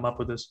he's gonna come up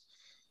with this.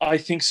 I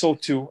think so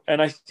too.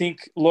 And I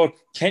think, look,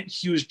 Kent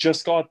Hughes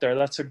just got there.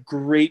 That's a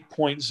great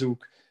point,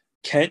 Zook.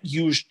 Kent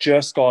Hughes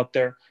just got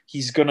there.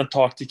 He's gonna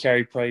talk to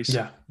Carey Price.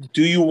 Yeah.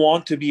 Do you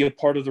want to be a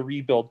part of the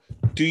rebuild?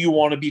 Do you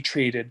want to be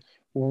traded?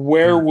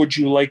 Where would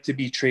you like to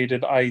be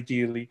traded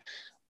ideally?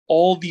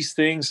 All these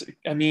things.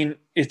 I mean,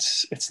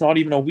 it's not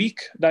even a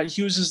week that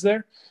Hughes is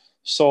there.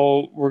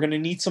 So we're going to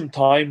need some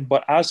time.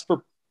 But as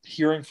for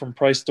hearing from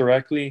Price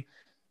directly,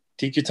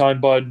 take your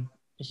time, bud.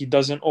 He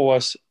doesn't owe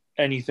us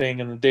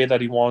anything, and the day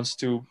that he wants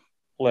to,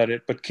 let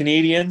it. But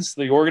Canadiens,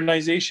 the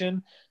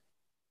organization,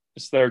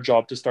 it's their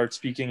job to start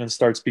speaking and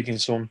start speaking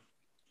soon.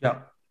 Yeah.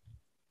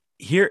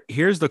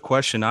 Here's the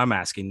question I'm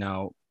asking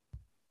now.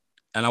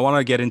 And I want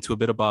to get into a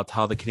bit about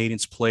how the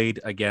Canadiens played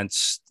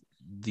against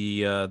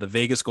the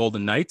Vegas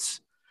Golden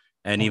Knights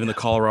and even the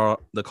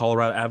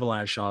Colorado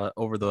Avalanche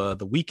over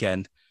the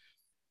weekend.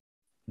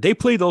 They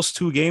played those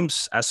two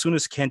games as soon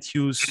as Kent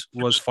Hughes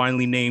was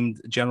finally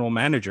named general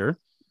manager.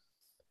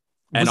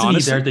 And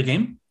honestly, he there at the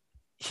game?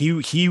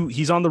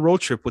 He's on the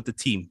road trip with the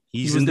team.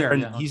 He's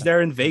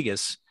there in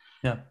Vegas.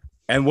 Yeah.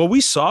 And what we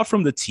saw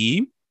from the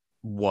team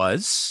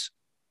was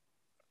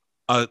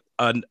a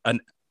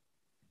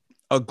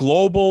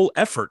global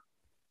effort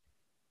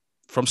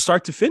from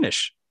start to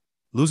finish,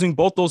 losing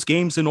both those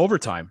games in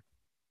overtime.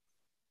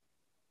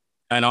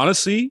 And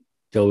honestly,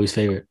 Joey's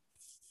favorite.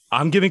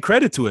 I'm giving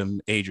credit to him,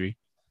 Adri.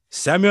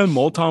 Samuel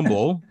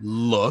Montembeault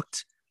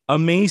looked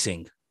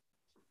amazing.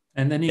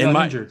 And then he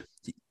got injured.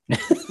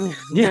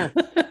 Yeah.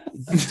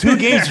 Two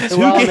games.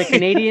 The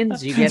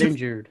Canadiens, you get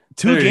injured.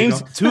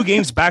 Two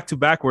games back to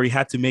back where he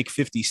had to make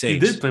 50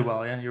 saves. He did play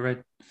well, yeah, you're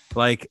right.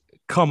 Like,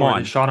 come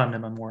on. They shot on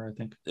him more, I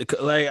think.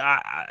 Like,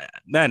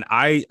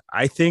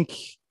 I think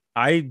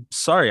I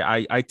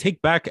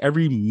take back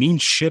every mean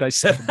shit I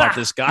said about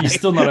this guy. He's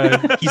still not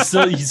an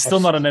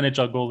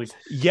NHL goalie.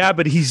 Yeah,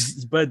 but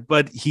he's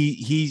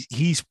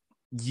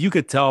you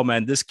could tell,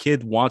 man, this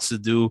kid wants to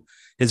do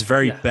his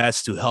very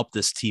best to help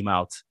this team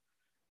out.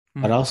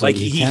 But also, like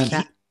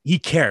he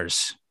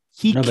cares.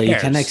 But you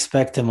can't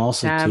expect him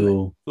also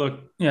to look.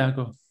 Yeah,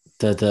 go.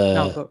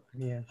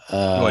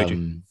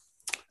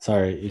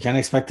 Sorry, you can't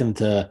expect him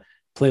to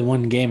play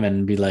one game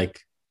and be like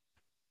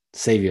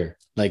savior.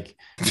 Like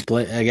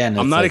play again.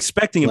 I'm not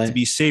expecting him to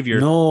be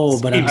savior. No,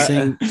 but I'm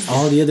saying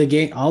all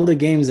the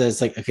games that it's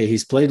like, okay,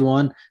 he's played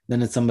one,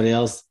 then it's somebody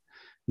else,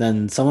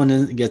 then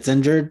someone gets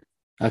injured.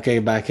 Okay,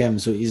 back him.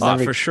 So he's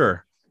never for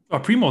sure. Oh,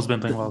 Primo's been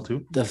playing well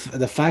too. The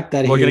fact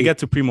that we're gonna get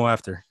to Primo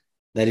after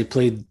that he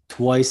played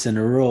twice in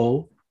a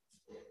row,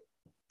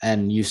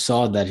 and you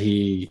saw that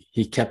he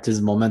kept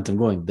his momentum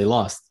going. They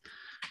lost,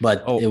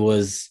 but it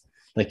was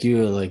like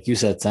you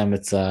said, Sam.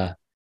 It's a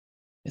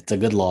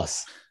good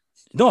loss.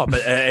 No,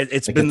 but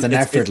it's an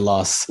effort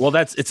loss. Well,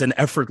 it's an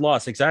effort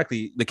loss.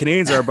 Exactly. The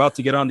Canadiens are about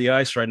to get on the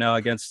ice right now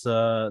against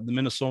the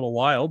Minnesota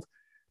Wild.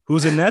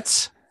 Who's in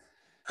nets?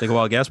 Take a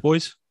wild guess,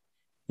 boys.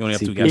 You only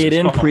have two guesses.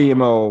 Caden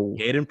Primo.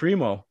 Caden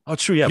Primo. Oh,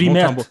 true. Yeah,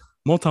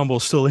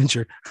 Montembeault's still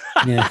injured.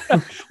 Yeah.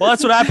 Well,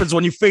 that's what happens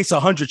when you face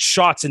 100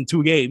 shots in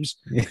 2 games.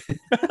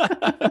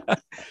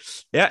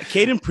 Yeah,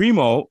 Caden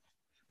Primo.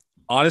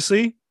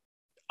 Honestly,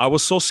 I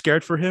was so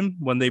scared for him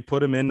when they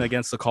put him in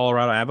against the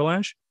Colorado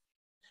Avalanche.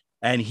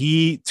 And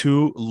he,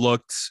 too,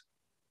 looked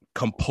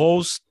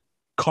composed,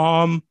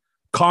 calm,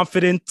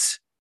 confident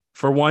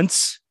for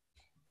once.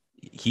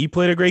 He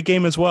played a great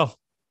game as well.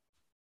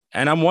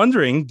 And I'm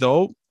wondering,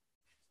 though,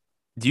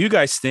 do you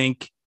guys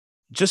think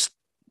just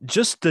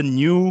the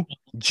new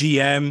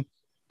GM,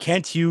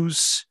 Kent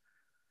Hughes,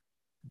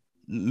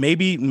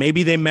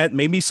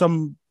 maybe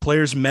some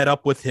players met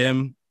up with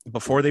him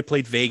before they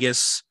played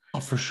Vegas? Oh,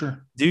 for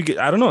sure.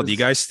 I don't know. Do you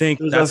guys think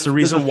that's the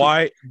reason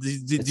why? Do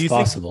you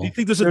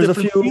think there's a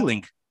different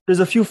feeling? There's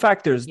a few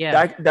factors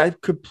that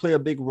could play a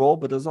big role,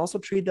 but there's also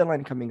trade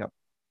deadline coming up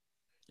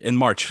in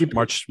March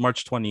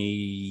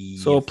 20.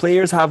 So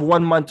players have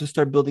 1 month to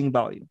start building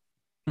value.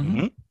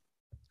 Mm-hmm.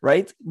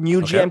 Right?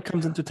 New GM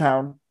comes into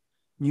town.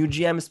 New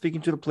GM is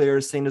speaking to the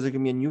players, saying there's going to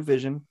be a new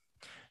vision.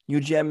 New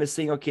GM is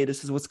saying, okay,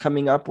 this is what's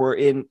coming up. We're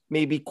in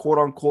maybe quote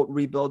unquote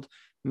rebuild,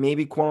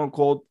 maybe quote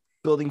unquote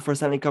building for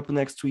Stanley Cup in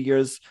the next 2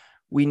 years.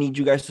 We need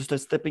you guys to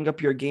start stepping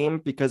up your game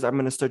because I'm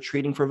going to start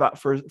trading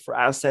for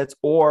assets.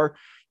 Or,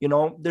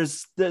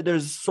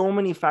 there's so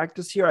many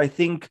factors here. I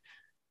think,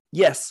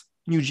 yes,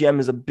 new GM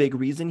is a big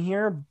reason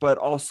here, but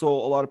also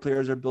a lot of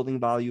players are building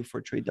value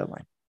for trade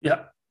deadline.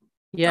 Yeah.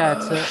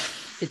 Yeah,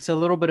 it's a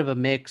little bit of a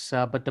mix,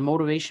 but the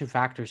motivation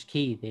factor is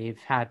key. They've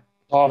had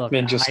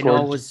Hoffman just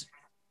scored.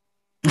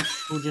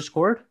 Who just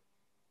scored?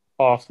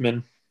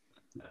 Hoffman.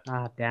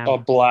 Ah, damn. A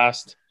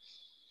blast.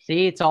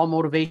 See, it's all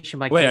motivation.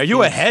 Wait, are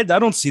you ahead? I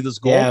don't see this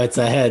goal. Yeah, it's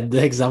ahead.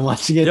 I'm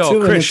watching it too.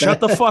 Yo, Chris, shut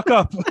the fuck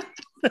up. Look.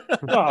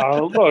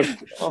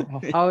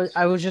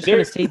 I was just going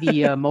to say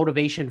the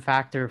motivation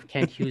factor of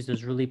Kent Hughes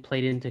has really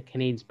played into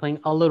Canadiens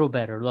playing a little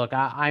better. Look,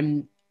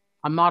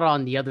 I'm not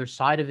on the other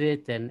side of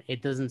it, and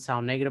it doesn't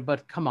sound negative,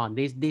 but come on,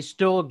 they're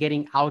still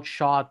getting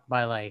outshot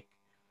by like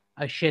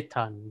a shit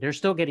ton. They're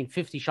still getting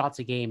 50 shots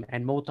a game,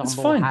 and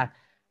Montembeault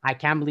I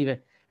can't believe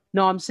it.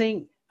 No, I'm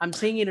saying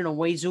it in a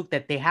way, Zook,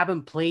 that they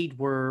haven't played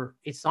where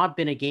it's not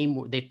been a game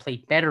where they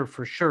played better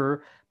for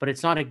sure, but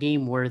it's not a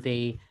game where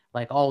they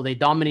they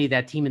dominated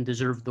that team and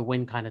deserved the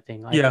win kind of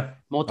thing.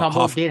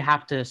 Montembeault did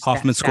have to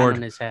Hoffman scored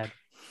on his head.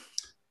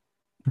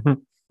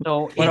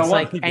 So it's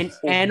like,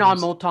 and on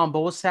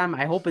Montembeault, Sam,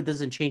 I hope it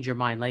doesn't change your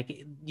mind.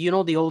 Like,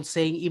 the old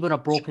saying, even a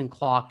broken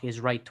clock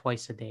is right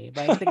twice a day.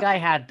 Like, the guy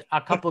had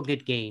a couple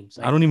good games.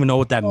 I don't even know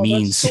what that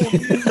means. So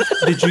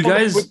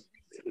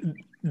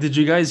Did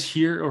you guys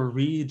hear or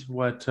read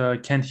what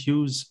Kent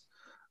Hughes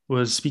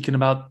was speaking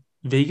about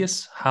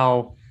Vegas?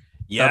 How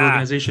that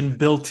organization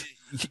built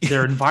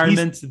their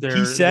environment, their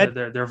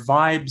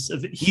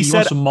vibes. He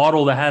wants to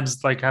model the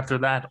Habs like after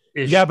that.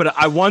 Yeah, but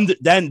I wonder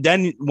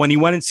then when he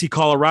went and see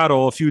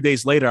Colorado a few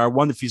days later, I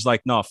wonder if he's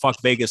like, no,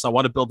 fuck Vegas. I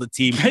want to build a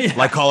team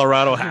like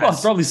Colorado has. Well,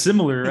 it's probably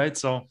similar, right?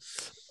 So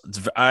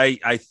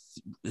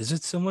is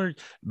it similar?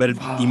 But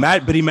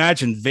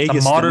imagine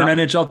Vegas, a modern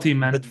NHL team,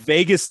 man. But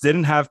Vegas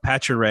didn't have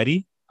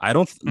Pacioretty. They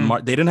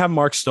didn't have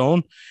Mark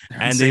Stone,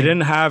 and they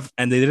didn't have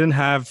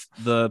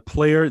the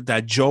player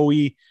that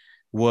Joey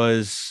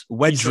was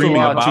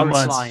dreaming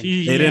about.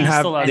 They didn't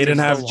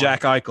have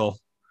Jack Eichel.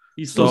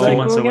 He's still 2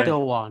 months away.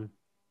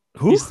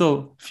 Who? He's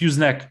still Hughes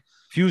neck.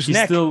 Fuse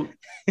neck.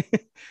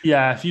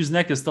 Fuse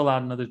neck is still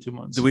out another 2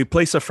 months. Do we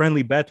place a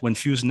friendly bet when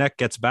Fuse neck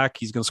gets back,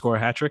 he's going to score a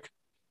hat trick?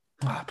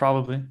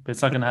 Probably, but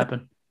it's not going to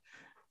happen.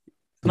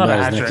 Not a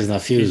hat trick. He's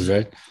not Fuse,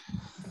 right?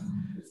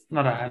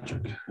 Not a hat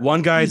trick.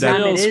 One guy it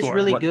is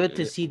really good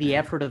to see the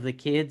effort of the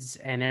kids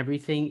and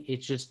everything.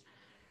 It's just,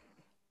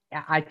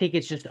 I think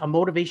it's just a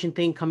motivation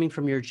thing coming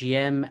from your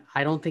GM.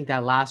 I don't think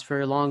that lasts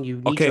very long.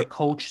 You need your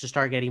coach to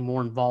start getting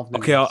more involved.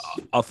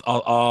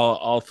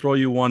 I'll throw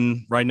you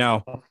one right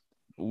now.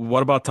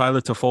 What about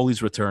Tyler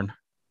Toffoli's return?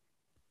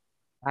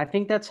 I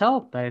think that's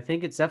helped. I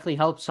think it's definitely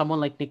helped someone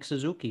like Nick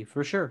Suzuki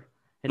for sure.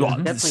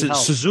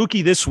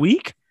 Suzuki this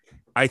week,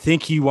 I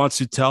think he wants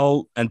to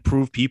tell and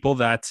prove people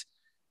that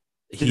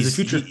he's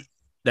the future.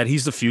 That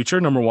he's the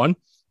future. Number 1,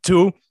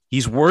 2,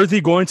 he's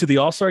worthy going to the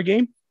All-Star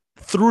game.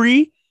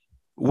 3,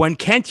 when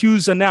Kent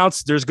Hughes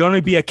announced there's going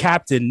to be a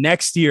captain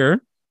next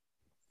year,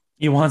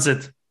 he wants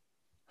it.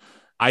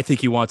 I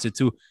think he wants it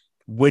too,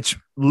 which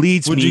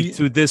leads me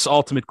to this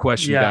ultimate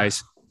question,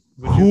 guys.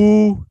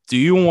 Who do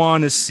you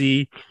want to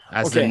see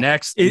as the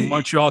next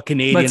Montreal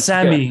Canadiens?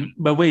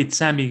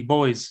 Sammy,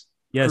 boys.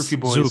 Yes, Curfew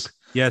Boys.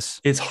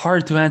 Yes. It's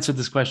hard to answer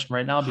this question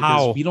right now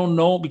because we don't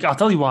know. I'll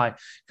tell you why.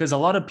 Because a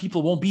lot of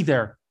people won't be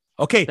there.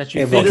 Okay. It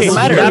doesn't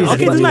matter.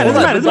 Okay, doesn't matter.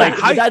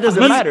 That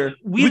doesn't matter.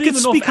 We can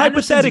speak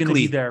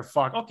hypothetically. Be there.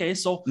 Fuck. Okay,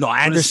 so no,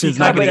 Anderson's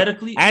not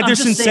hypothetically.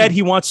 Anderson said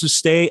he wants to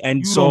stay,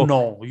 and you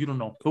don't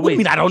know. But wait, I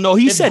mean, I don't know.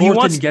 He said he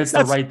wants. Gets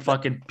the right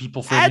fucking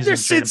people for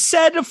Anderson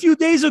said a few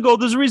days ago.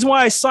 There's a reason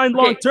why I signed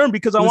long term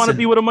because I want to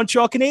be with the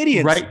Montreal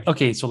Canadiens. Right.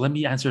 Okay. So let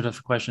me answer the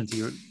question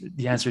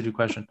the answer to your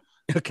question.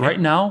 Okay. Right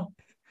now,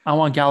 I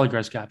want Gallagher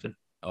as captain.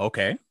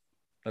 Okay.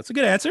 That's a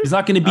good answer. He's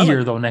not going to be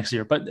here though next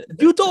year, but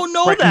you don't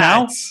know that.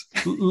 Now,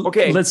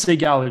 okay, let's say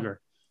Gallagher.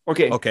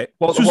 Okay.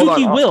 Well,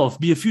 Suzuki will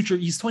be a future.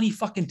 He's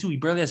 22. He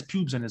barely has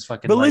pubes in his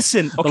fucking. But life.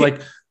 Listen, okay.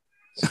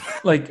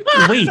 But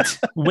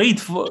wait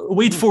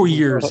 4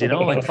 years. You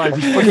know, like 5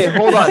 years. Okay,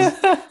 hold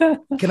on.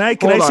 Can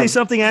I say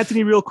something,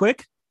 Anthony, real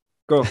quick?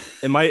 Go.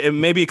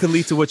 Maybe it could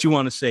lead to what you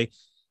want to say.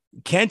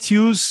 Kent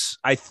Hughes,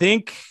 I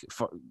think.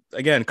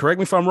 Again, correct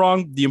me if I'm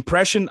wrong. The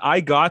impression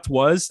I got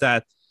was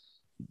that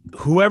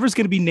whoever's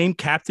going to be named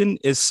captain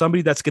is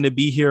somebody that's going to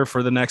be here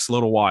for the next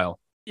little while.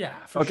 Yeah,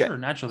 for sure,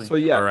 naturally. So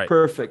yeah, right.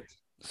 Perfect.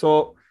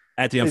 So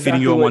Anthony, I'm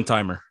feeding you a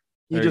one-timer.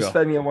 You just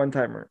fed me a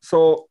one-timer.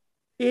 So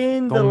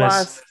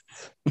last,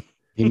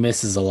 he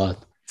misses a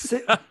lot.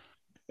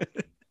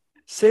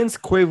 Since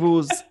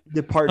Quavo's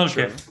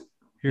departure,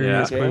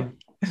 okay.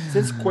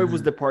 Since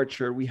Quavo's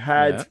departure, we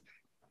had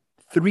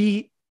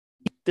 3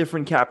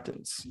 different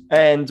captains,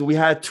 and we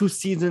had 2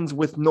 seasons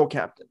with no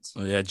captains.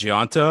 Yeah,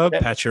 Giunta,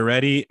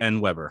 Pacioretty, and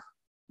Weber.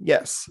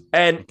 Yes,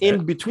 and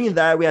in between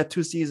that, we had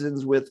 2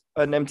 seasons with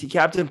an empty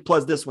captain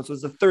plus this one, so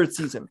it's the 3rd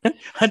season.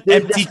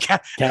 Empty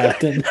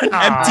captain.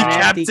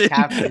 Empty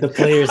captain. The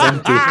player's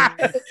empty.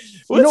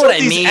 You know what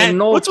I mean?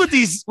 What's with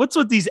these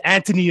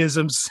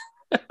Antonyisms?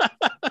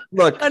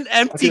 Look, an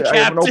empty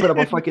captain. I'm gonna open up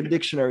a fucking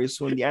dictionary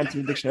soon, the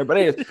Antony dictionary. But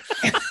anyways,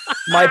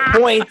 my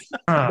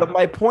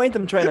point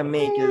I'm trying to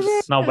make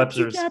is now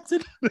Webster's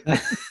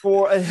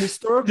for a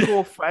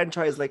historical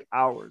franchise like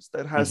ours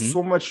that has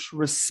so much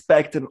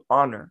respect and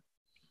honor.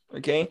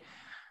 Okay,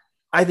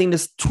 I think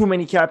there's too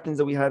many captains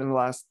that we had in the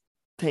last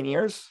 10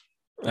 years.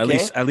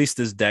 Okay? At least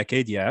this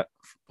decade, yeah.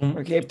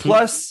 Okay,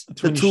 plus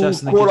the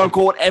 2 quote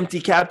unquote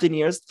empty captain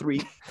years,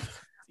 3.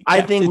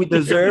 I think we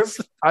deserve,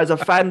 as a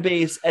fan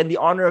base and the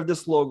honor of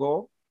this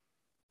logo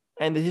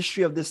and the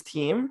history of this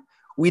team,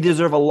 we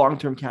deserve a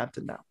long-term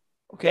captain now.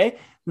 Okay?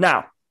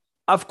 Now,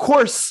 of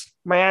course,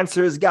 my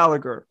answer is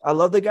Gallagher. I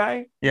love the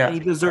guy, and he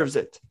deserves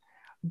it.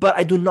 But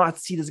I do not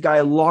see this guy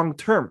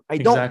long-term. I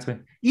don't. Exactly.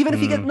 Even if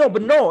he gets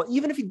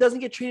even if he doesn't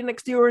get traded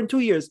next year or in 2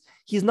 years,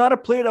 he's not a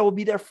player that will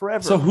be there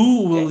forever. So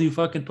who will you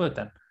fucking put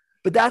then?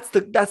 But that's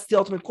the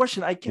ultimate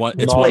question. I can't.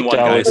 It's one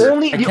guys.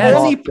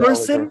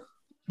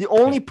 The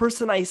only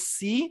person I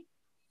see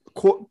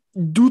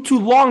due to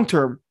long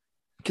term,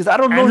 because I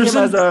don't know him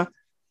as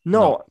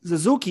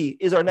Suzuki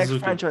is our next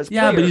franchise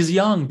player. Yeah, but he's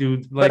young,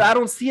 dude. But I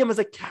don't see him as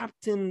a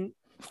captain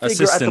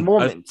figure at the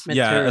moment.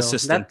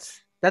 Assistant.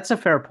 That's a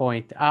fair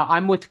point.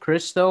 I'm with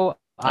Chris though.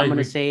 I'm going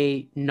to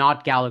say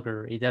not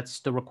Gallagher.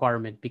 That's the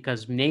requirement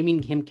because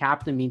naming him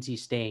captain means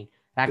he's staying.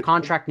 That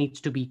contract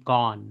needs to be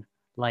gone.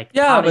 But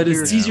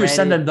it's easier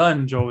said than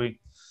done, Joey.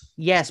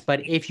 Yes,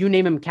 but if you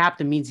name him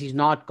captain, means he's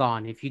not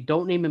gone. If you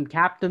don't name him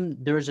captain,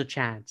 there's a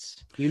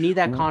chance. You need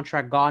that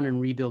contract gone and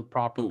rebuild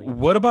properly.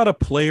 What about a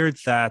player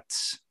that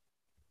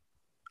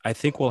I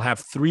think will have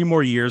 3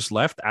 more years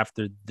left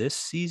after this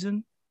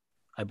season,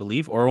 I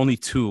believe, or only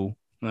 2?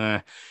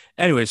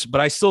 Anyways, but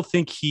I still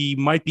think he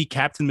might be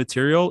captain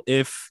material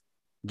if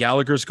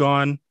Gallagher's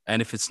gone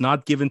and if it's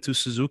not given to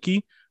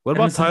Suzuki. What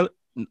about Tyler?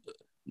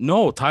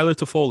 No, Tyler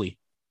Toffoli.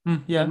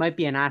 It might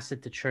be an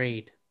asset to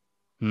trade.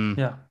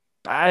 Yeah.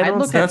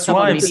 That's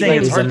why I'm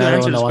saying it's hard to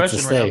answer this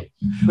question right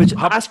now. But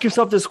ask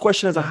yourself this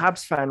question as a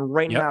Habs fan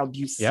right now. Do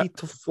you see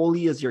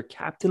Toffoli as your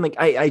captain? Like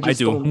I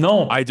do. Don't.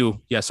 No, I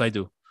do. Yes, I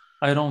do.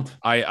 I don't.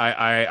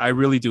 I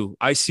really do.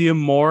 I see him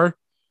more,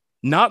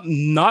 not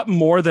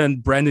more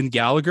than Brendan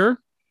Gallagher,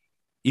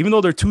 even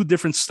though they're 2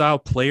 different style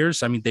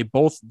players. I mean, they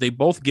both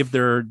give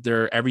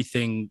their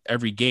everything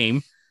every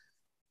game.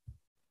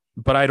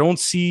 But I don't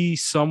see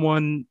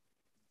someone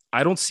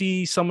like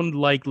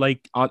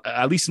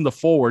at least in the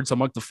forwards,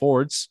 among the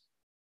forwards.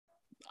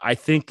 I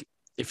think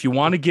if you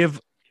want to give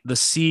the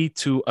C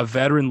to a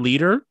veteran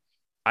leader,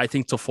 I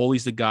think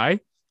Toffoli's the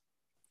guy.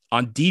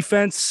 On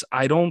defense,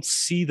 I don't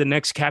see the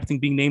next captain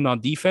being named on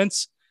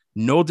defense.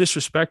 No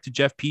disrespect to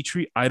Jeff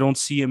Petrie. I don't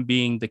see him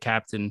being the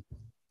captain.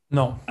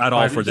 No, at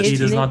all for this. He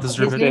does not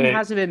deserve it. His name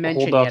hasn't been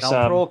mentioned yet.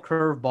 I'll throw a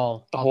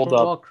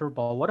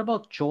curveball. What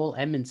about Joel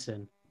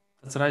Edmondson?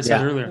 That's what I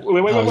said earlier.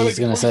 Wait. I was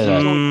going to say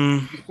that.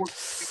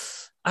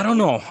 I don't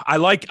know. I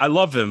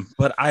love him,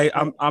 but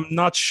I'm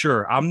not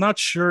sure. I'm not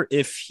sure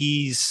if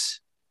he's.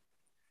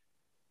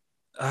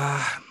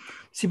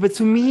 See, but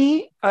to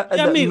me,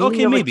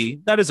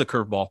 maybe that is a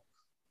curveball.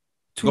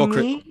 To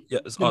me,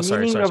 the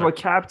meaning of a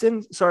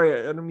captain. Sorry,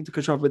 I don't mean to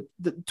cut you off, but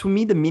to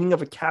me, the meaning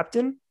of a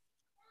captain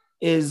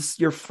is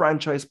your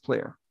franchise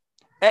player,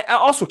 and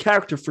also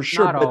character for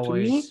sure. Not but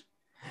always.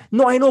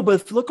 No, I know, but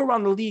if you look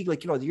around the league,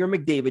 like, you're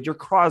McDavid, you're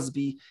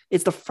Crosby,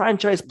 it's the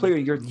franchise player,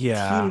 your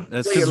team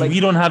that's player. because we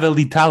don't have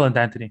elite talent,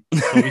 Anthony.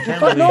 So we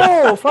can't really...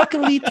 No,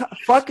 fucking elite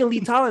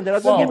talent. That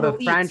doesn't mean the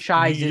elite.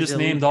 franchise you is just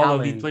named talent. all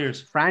elite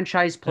players.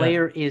 Franchise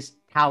player is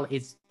talent.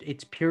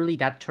 It's purely,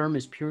 that term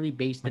is purely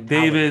based on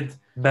McDavid,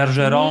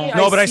 Bergeron.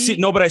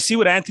 But I see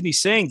what Anthony's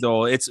saying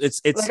though. It's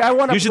like, I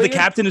want usually the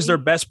captain is their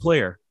best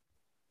player.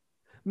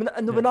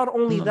 But not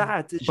only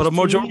that, but the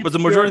majority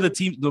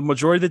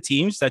of the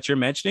teams that you're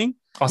mentioning,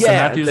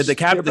 the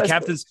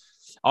captains.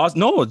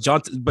 No,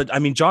 John. But I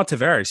mean, John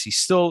Tavares.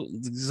 He's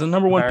the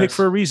number one pick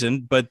for a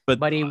reason. But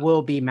he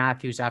will be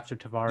Matthews after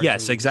Tavares.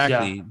 Yes,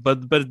 exactly. Yeah.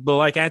 But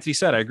like Anthony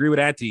said, I agree with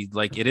Anthony.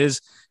 Like it is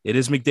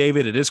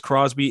McDavid. It is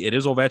Crosby. It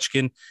is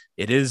Ovechkin.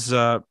 It is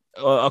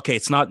okay.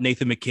 It's not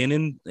Nathan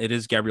McKinnon. It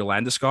is Gabriel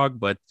Landeskog.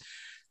 But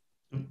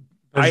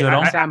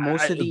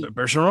most of these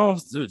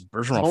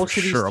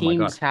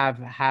teams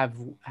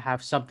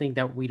have something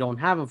that we don't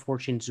have.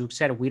 Unfortunately, Zook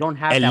said it. We don't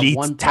have elite that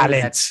one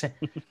talent. That's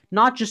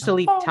not just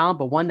elite talent,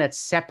 but one that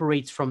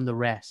separates from the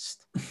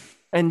rest.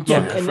 And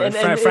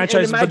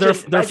franchise, but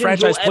they're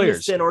franchise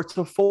players. Or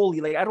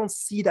Toffoli, like I don't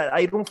see that.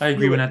 I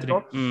agree with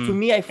Anthony. To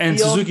me, I feel, and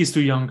Suzuki's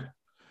too young.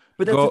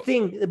 But that's the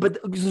thing. But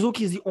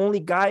Suzuki is the only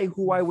guy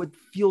who I would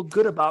feel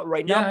good about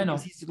right now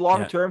because he's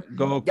long term.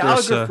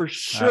 Gallagher for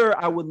sure.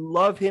 I would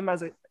love him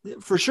as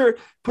for sure.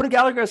 Put a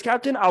Gallagher as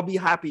captain, I'll be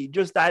happy.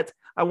 Just that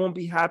I won't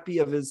be happy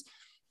of his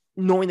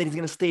knowing that he's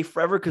going to stay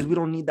forever because we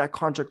don't need that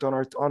contract on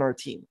our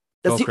team.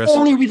 That's the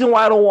only reason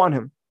why I don't want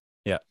him.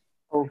 Yeah.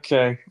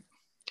 Okay.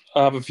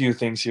 I have a few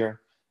things here.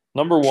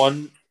 Number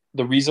one,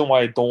 the reason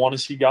why I don't want to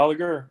see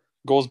Gallagher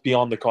goes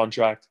beyond the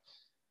contract.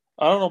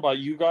 I don't know about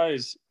you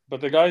guys,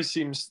 but the guy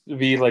seems to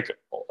be like,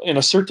 in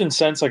a certain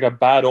sense, like a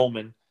bad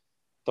omen.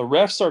 The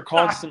refs are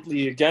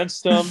constantly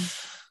against him.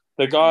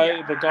 The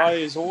guy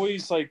is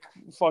always like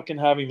fucking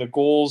having the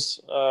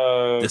goals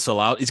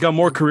disallowed. He's got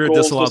more career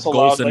disallowed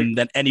goals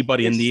than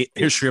anybody in the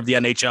history of the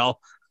NHL.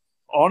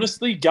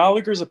 Honestly,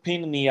 Gallagher's a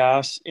pain in the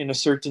ass in a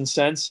certain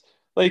sense.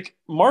 Like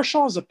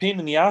Marchand is a pain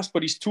in the ass,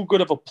 but he's too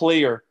good of a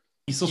player.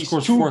 He's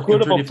too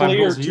good of a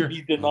player to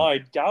be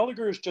denied.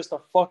 Gallagher is just a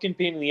fucking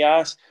pain in the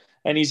ass,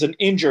 and he's an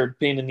injured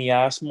pain in the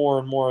ass more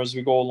and more as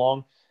we go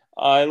along.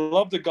 I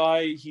love the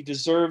guy. He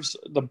deserves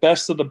the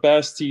best of the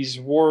best. He's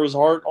wore his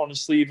heart on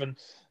his sleeve and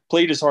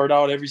played his heart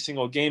out every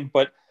single game.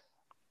 But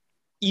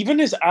even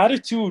his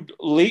attitude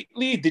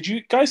lately, did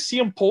you guys see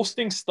him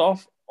posting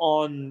stuff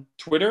on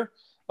Twitter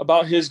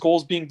about his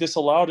goals being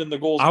disallowed and the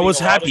goals? I was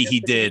happy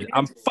he did.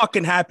 I'm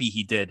fucking happy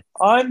he did.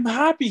 I'm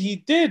happy he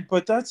did,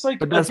 but that's like,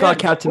 but that's not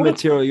captain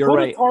material. You're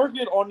right. Put a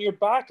target on your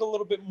back a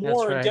little bit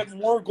more and get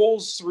more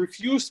goals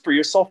refused for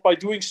yourself by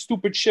doing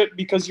stupid shit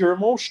because you're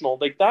emotional.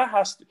 Like that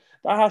has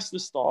to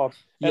stop.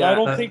 And I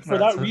don't think for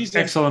that reason.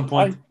 Excellent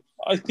point.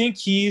 I think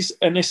he's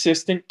an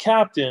assistant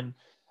captain.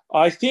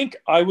 I think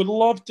I would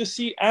love to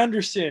see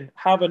Anderson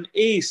have an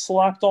A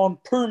slapped on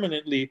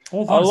permanently.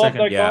 Hold on I love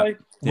that guy.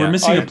 We're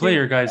missing a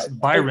player, guys.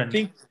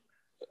 Byron.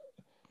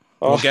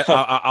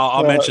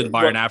 I'll mention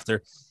Byron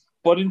after.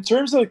 But in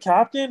terms of the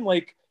captain,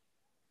 like,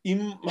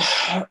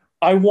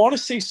 I want to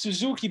say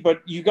Suzuki,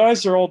 but you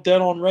guys are all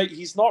dead on right.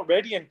 He's not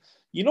ready. And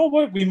you know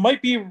what? We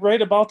might be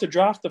right about to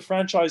draft the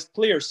franchise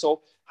player.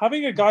 So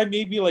having a guy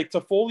maybe like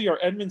Toffoli or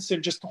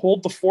Edmondson just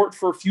hold the fort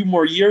for a few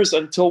more years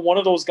until one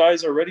of those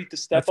guys are ready to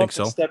step up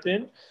and step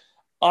in,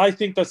 I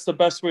think that's the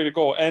best way to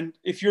go. And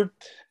if you're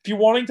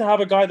wanting to have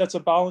a guy that's a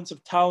balance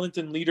of talent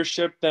and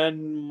leadership,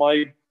 then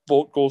my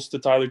vote goes to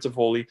Tyler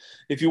Toffoli.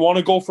 If you want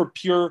to go for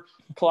pure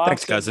class,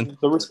 thanks, cousin.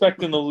 The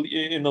respect in the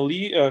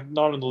league,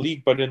 not in the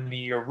league, but in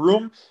the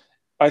room,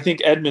 I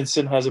think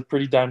Edmondson has a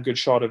pretty damn good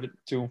shot of it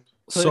too.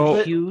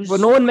 So Hughes, but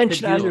no one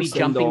mentioned Anderson, be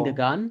jumping the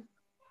gun.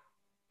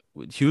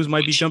 Hughes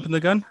might be jumping the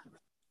gun.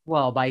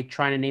 Well, by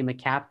trying to name a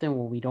captain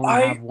when we don't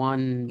have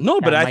one.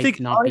 No, but I think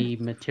not be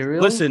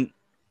material. Listen,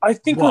 I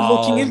think we're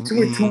looking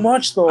into it too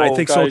much, though. I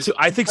think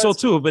so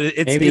too. But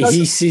it's maybe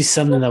he sees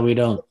something that we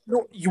don't.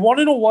 You want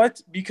to know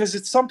what? Because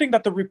it's something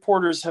that the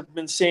reporters have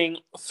been saying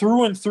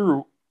through and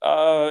through,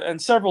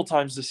 and several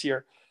times this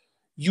year.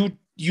 You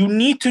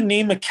need to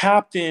name a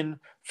captain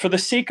for the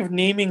sake of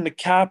naming the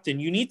captain.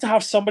 You need to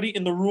have somebody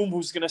in the room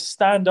who's going to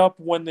stand up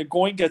when the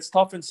going gets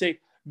tough and say,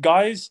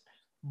 "Guys,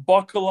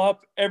 buckle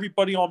up,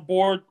 everybody on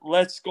board,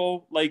 let's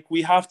go. Like,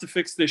 we have to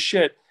fix this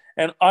shit."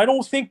 And I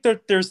don't think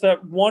that there's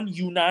that one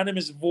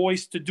unanimous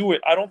voice to do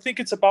it. I don't think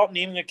it's about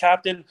naming a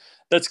captain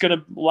that's going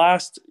to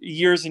last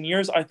years and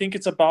years. I think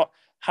it's about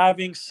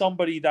having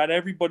somebody that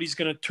everybody's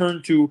going to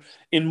turn to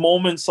in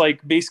moments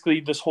like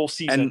basically this whole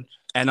season.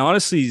 And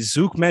honestly,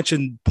 Zook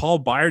mentioned Paul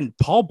Byron.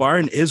 Paul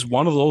Byron is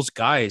one of those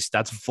guys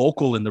that's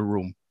vocal in the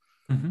room.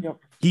 Mm-hmm. Yep.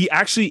 He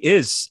actually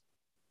is.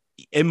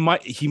 It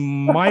might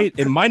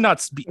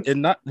not be.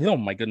 Oh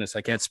my goodness,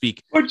 I can't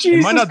speak. Oh, Jesus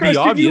it might not Christ, be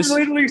obvious. You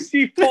literally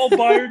see Paul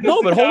Byron.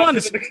 No, but hold on,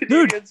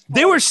 dude.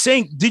 They were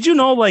saying, did you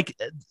know, like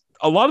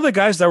a lot of the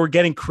guys that were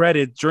getting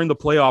credit during the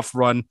playoff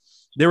run,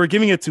 they were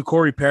giving it to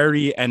Corey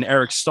Perry and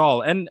Eric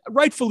Stahl, and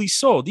rightfully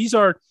so. These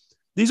are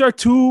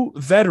two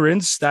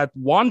veterans that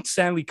won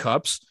Stanley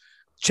Cups.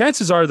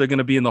 chances are they're going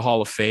to be in the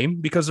Hall of Fame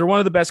because they're one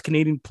of the best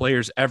Canadian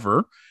players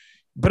ever.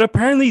 But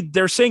apparently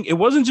they're saying it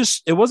wasn't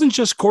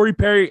just Corey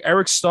Perry,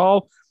 Eric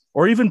Stahl,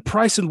 or even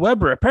Price and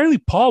Weber. Apparently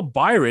Paul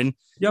Byron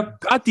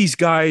got these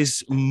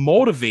guys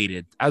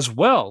motivated as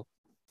well.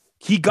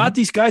 He got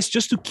these guys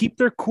just to keep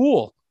their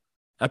cool.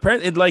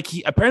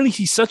 Apparently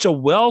he's such a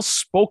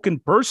well-spoken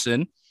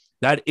person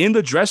that in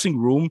the dressing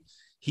room,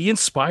 he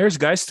inspires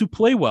guys to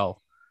play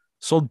well.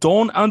 So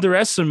don't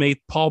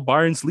underestimate Paul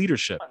Byron's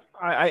leadership.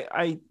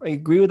 I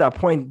agree with that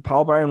point.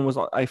 Paul Byron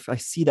I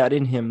see that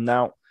in him.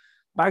 Now,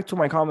 back to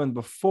my comment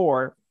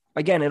before,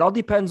 again, it all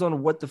depends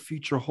on what the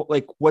future,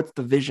 what's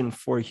the vision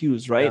for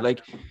Hughes, right? Yeah.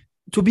 Like,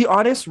 to be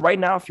honest, right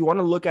now, if you want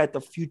to look at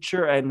the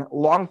future and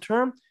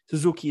long-term,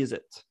 Suzuki is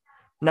it.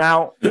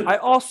 Now, I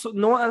also,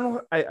 no, I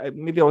don't,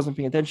 maybe I wasn't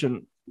paying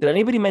attention. Did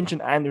anybody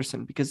mention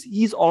Anderson? Because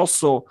he's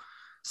also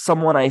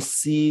someone I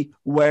see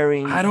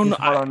wearing. I don't know.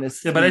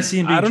 But I see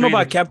him. I don't know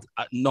about captain.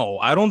 No,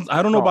 I don't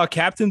know about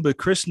captain. But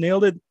Chris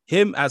nailed it.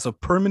 Him as a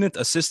permanent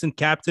assistant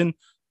captain,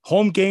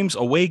 home games,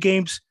 away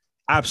games,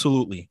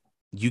 absolutely.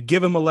 You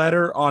give him a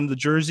letter on the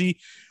jersey.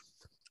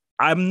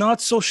 I'm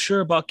not so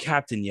sure about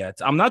captain yet.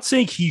 I'm not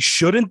saying he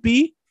shouldn't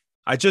be.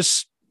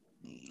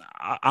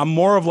 I'm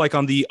more of like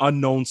on the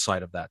unknown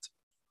side of that.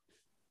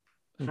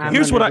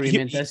 Here's what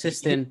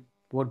assistant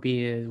would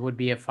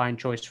be a fine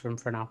choice for him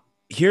for now.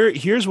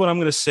 Here's what I'm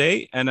going to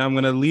say, and I'm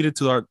going to lead it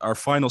to our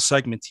final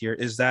segment here,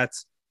 is that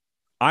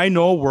I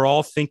know we're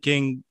all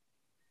thinking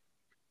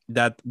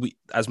that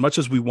as much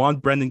as we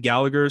want Brendan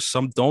Gallagher,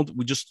 some don't.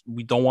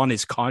 We don't want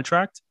his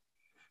contract.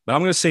 But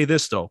I'm going to say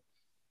this, though.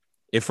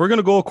 If we're going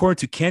to go according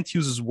to Kent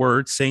Hughes'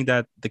 words, saying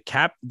that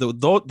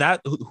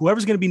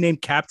whoever's going to be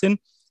named captain,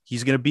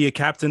 he's going to be a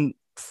captain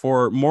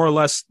for more or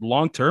less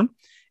long term.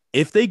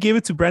 If they give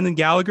it to Brendan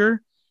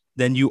Gallagher,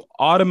 then you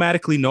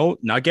automatically know,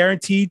 not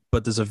guaranteed,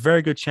 but there's a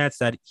very good chance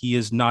that he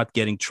is not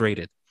getting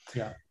traded.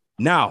 Yeah.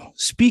 Now,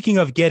 speaking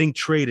of getting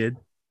traded,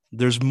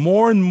 there's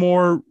more and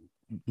more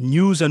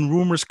news and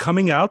rumors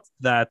coming out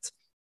that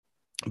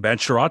Ben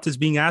Sherratt is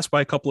being asked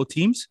by a couple of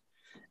teams.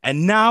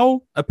 And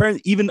now,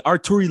 apparently, even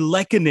Arturi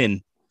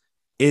Lehkonen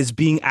is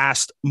being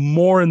asked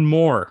more and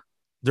more.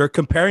 They're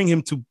comparing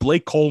him to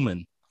Blake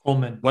Coleman.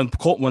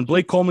 When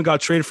Blake Coleman got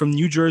traded from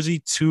New Jersey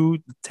to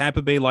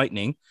Tampa Bay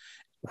Lightning,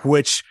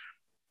 which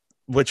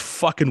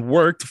fucking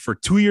worked for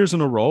 2 years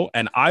in a row.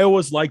 And I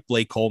always liked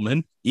Blake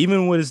Coleman,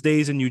 even with his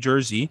days in New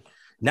Jersey.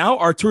 Now,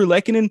 Arturi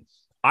Lehkonen,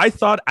 I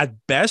thought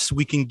at best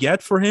we can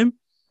get for him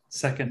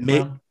second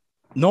round.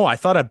 No, I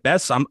thought at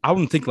best I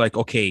wouldn't think like,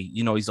 okay,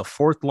 he's a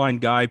fourth line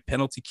guy,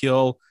 penalty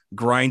kill,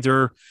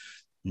 grinder,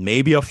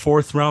 maybe a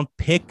fourth round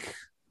pick,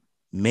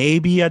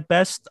 maybe at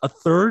best a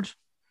third.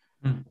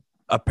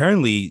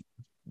 Apparently,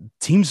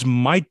 teams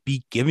might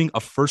be giving a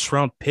first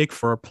round pick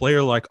for a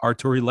player like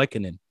Arturi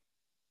Lehkonen.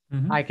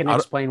 I can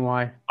explain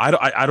why.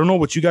 I don't know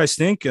what you guys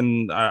think,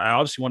 and I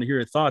obviously want to hear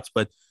your thoughts.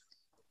 But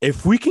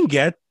if we can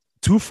get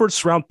 2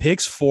 first round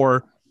picks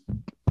for,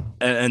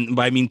 and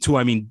by I mean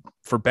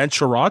for Ben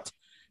Sherratt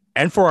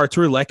and for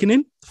Arturi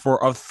Lehkonen, for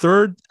a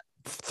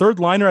third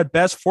liner at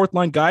best, fourth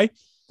line guy,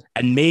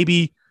 and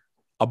maybe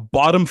a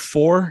bottom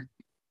 4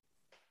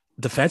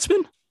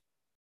 defenseman,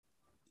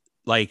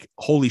 like,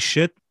 holy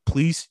shit,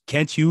 please,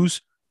 Kent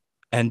Hughes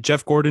and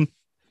Jeff Gordon,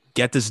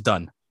 get this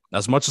done.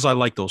 As much as I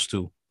like those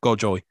two. Go,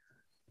 Joey.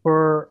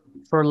 For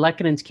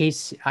Lehkonen's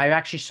case, I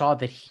actually saw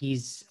that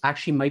he's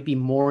actually might be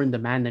more in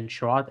demand than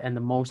Sherratt and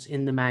the most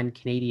in-demand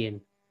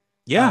Canadian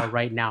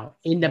right now.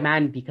 In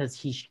demand because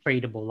he's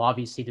tradable.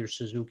 Obviously, there's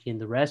Suzuki and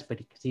the rest, but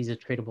he's a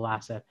tradable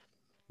asset.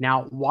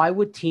 Now, why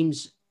would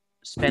teams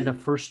spend a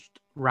first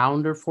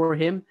rounder for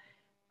him?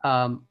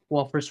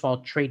 Well, first of all,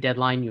 trade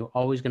deadline, you're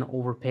always going to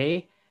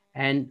overpay.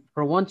 And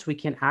for once, we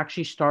can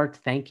actually start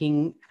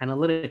thanking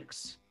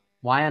analytics.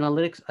 Why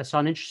analytics? I saw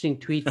an interesting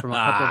tweet from a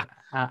couple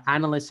of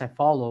analysts I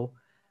follow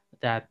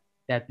that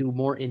do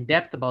more in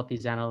depth about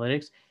these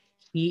analytics.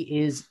 He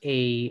is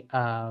a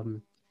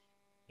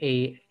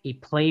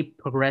play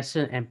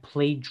progressive and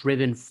play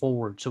driven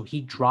forward. So he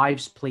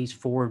drives plays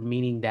forward,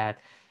 meaning that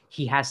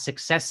he has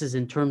successes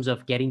in terms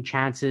of getting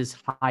chances,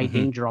 high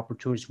danger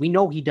opportunities. We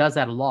know he does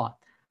that a lot,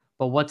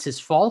 but what's his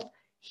fault?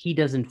 He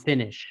doesn't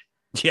finish.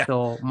 Yeah.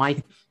 So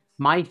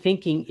my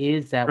thinking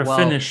is that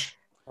finish.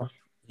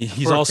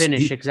 He's all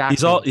finish,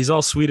 exactly. He's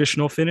all Swedish,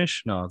 no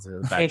finish. No,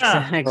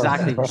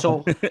 exactly.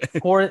 So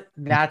for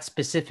that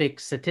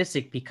specific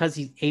statistic, because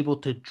he's able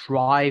to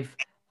drive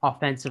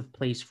offensive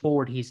plays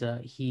forward,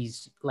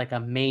 he's like a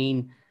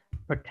main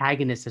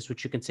protagonist, is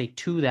what you can say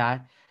to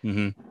that.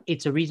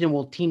 It's a reason.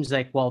 Well, teams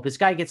like, well, this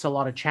guy gets a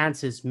lot of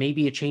chances.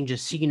 Maybe a change of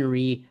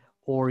scenery,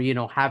 or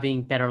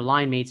having better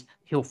line mates,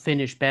 he'll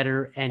finish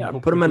better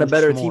and put him in a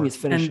better team. He's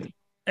finishing.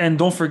 And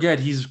don't forget,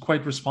 he's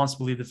quite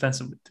responsibly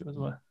defensively too as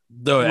well.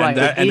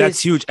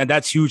 That's huge, and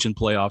that's huge in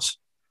playoffs.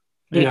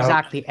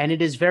 Exactly, and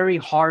it is very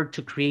hard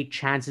to create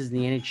chances in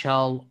the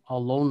NHL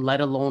alone,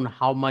 let alone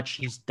how much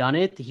he's done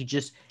it.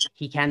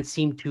 He can't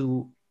seem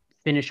to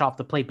finish off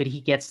the plate, but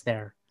he gets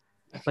there.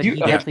 But he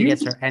definitely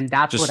gets there, and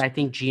that's what I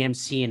think GM's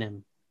see in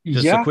him.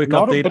 Just a quick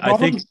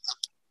update.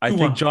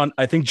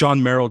 I think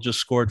John Merrill just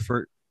scored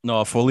for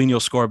Foligno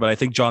scored, but I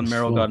think John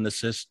Merrill got an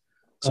assist.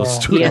 So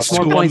it's he has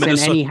more points than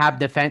any Hab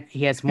defense.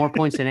 He has more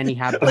points than any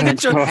Hab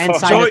defense and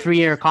signed a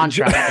 3-year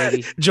contract,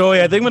 baby.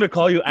 Joey, I think I'm gonna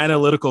call you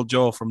Analytical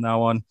Joe from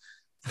now on.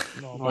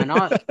 Why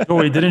not?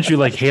 Joey, didn't you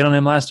like hate on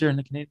him last year in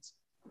the Canadiens?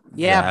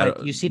 Yeah,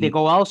 but you see, they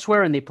go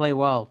elsewhere and they play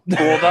well.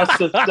 Well, that's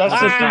the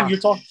thing.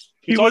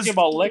 You're talking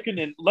about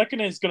Lehkonen.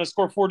 Lehkonen is going to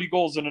score 40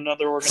 goals in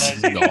another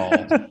organization.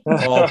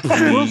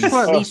 We'll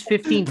score at least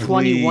 15,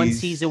 20 one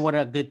season with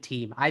a good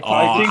team. I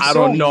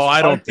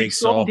don't think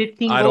so.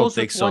 15 I don't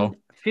think so.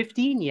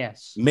 15,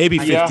 yes. Maybe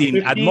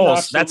 15 at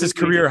most. Absolutely. That's his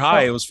career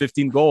high. It was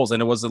 15 goals,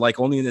 and it was like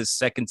only in his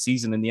second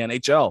season in the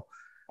NHL.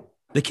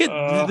 The kid,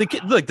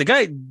 look, the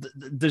guy.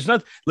 There's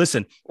not.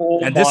 Listen,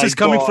 and this is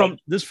coming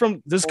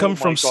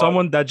from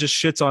someone that just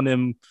shits on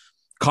him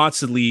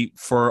constantly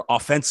for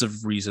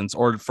offensive reasons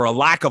or for a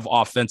lack of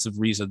offensive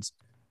reasons.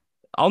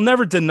 I'll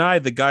never deny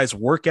the guy's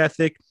work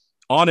ethic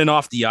on and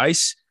off the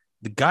ice.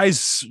 The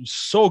guy's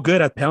so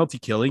good at penalty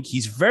killing.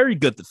 He's very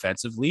good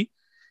defensively.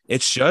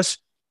 It's just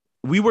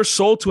we were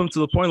sold to him to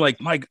the point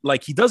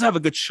like he does have a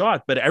good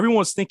shot, but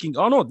everyone's thinking,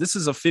 oh no, this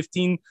is a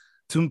 15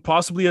 to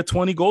possibly a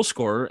 20 goal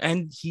scorer,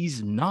 and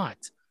he's not.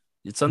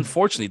 It's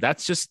unfortunately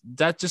that's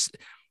just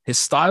his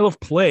style of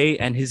play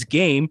and his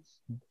game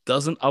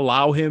doesn't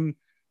allow him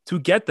to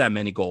get that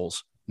many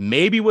goals.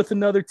 Maybe with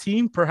another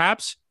team,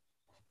 perhaps.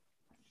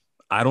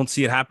 I don't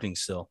see it happening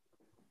still.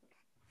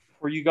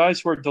 For you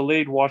guys who are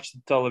delayed, watch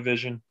the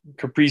television.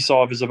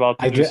 Kaprizov is about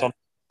to do something.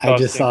 I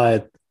just saw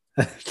it.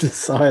 I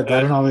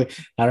don't know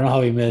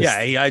how he missed.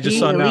 Yeah, I just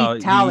saw now.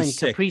 Talent,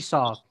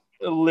 Kaprizov.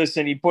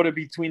 Listen, he put it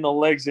between the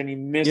legs and he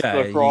missed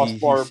the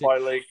crossbar by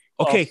like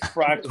a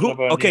fraction of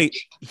an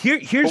inch.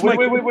 Here's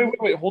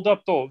wait. Hold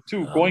up though.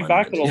 Going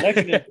back to the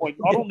Lehkonen point,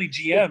 not only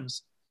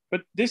GMs,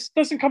 but this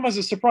doesn't come as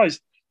a surprise.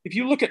 If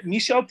you look at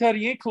Michel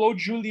Therrien, Claude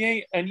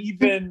Julien, and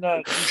even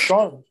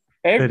Ducharme,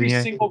 every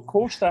single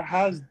coach that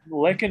has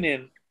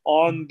Lehkonen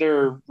on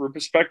their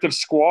respective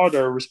squad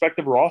or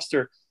respective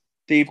roster,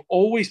 they've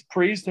always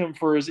praised him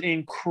for his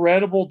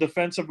incredible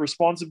defensive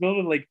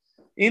responsibility. Like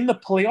in the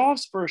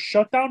playoffs for a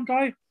shutdown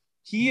guy,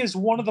 he is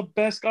one of the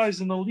best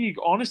guys in the league.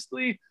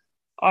 Honestly,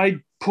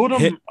 I'd put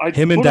him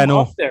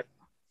up there.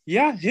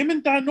 Yeah, him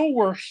and Dano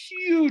were a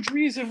huge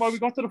reason why we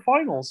got to the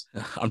finals.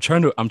 I'm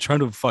trying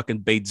to fucking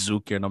bait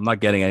Zook here, and I'm not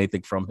getting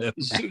anything from him.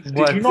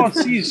 Did you not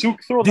see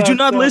Zook throw Did you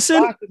not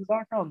listen?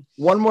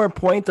 One more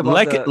point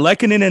about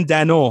Lehkonen and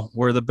Dano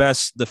were the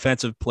best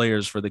defensive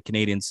players for the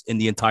Canadiens in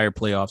the entire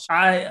playoffs.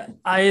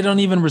 I don't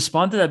even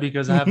respond to that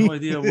because I have no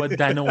idea what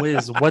Dano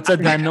is. What's a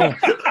Dano?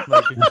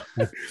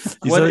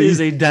 What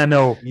is a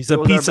Dano? He's a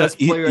pizza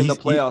player in the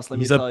playoffs.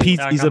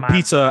 He's a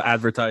pizza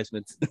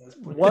advertisement.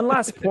 One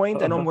last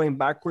point. I know I'm going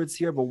backwards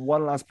here, but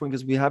one last point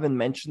because we haven't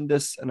mentioned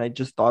this, and I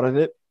just thought of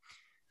it.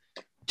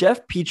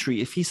 Jeff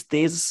Petrie, if he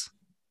stays,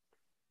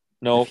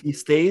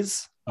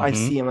 I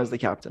see him as the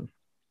captain.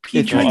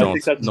 Petrie, I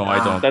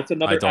don't. That's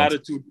another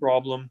attitude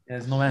problem.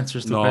 There's no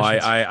answers to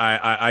questions.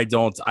 I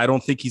don't. I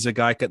don't think he's a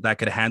guy that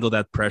could handle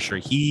that pressure.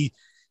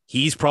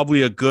 He's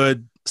probably a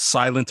good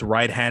silent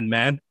right hand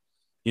man.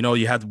 You know,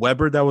 you had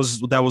Weber that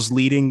was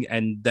leading,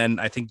 and then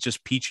I think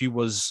just Petrie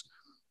was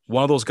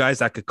one of those guys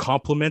that could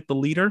complement the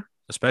leader,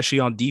 especially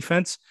on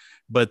defense.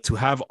 But to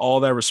have all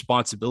that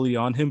responsibility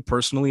on him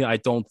personally, I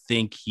don't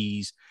think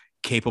he's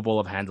capable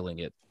of handling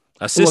it.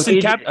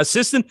 Assistant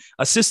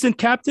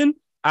captain,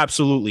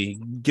 absolutely.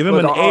 Give him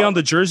an A on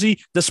the jersey,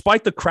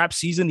 despite the crap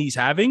season he's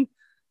having.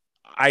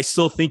 I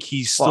still think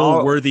he's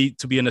still worthy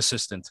to be an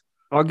assistant.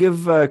 I'll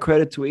give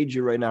credit to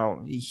AJ right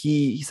now.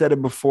 He said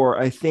it before.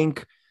 I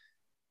think,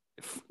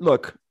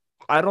 look,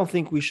 I don't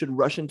think we should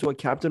rush into a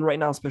captain right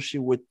now, especially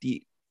with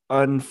the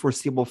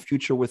unforeseeable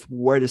future with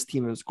where this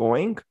team is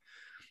going.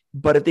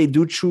 But if they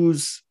do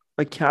choose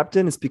a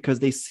captain, it's because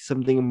they see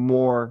something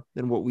more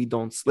than what we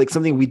don't, like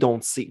something we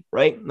don't see,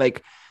 right?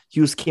 Like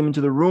Hughes came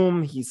into the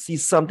room, he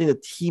sees something, the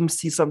team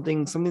sees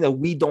something that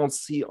we don't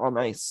see on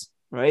ice,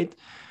 right?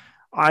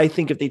 I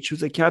think if they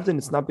choose a captain,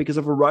 it's not because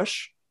of a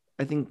rush.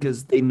 I think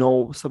because they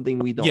know something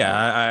we don't.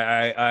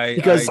 Yeah,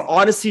 because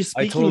honestly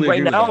speaking, totally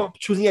right now,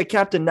 choosing a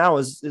captain now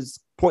is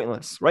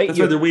pointless, right? That's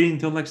why they're waiting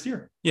until next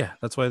year. Yeah,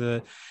 that's why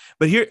go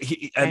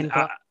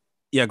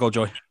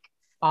Joy.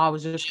 I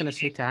was just going to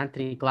say to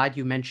Anthony, glad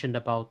you mentioned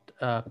about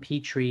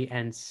Petrie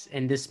and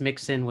this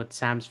mix in with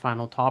Sam's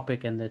final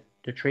topic and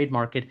the trade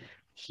market.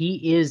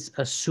 He is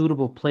a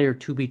suitable player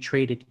to be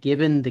traded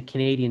given the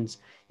Canadiens.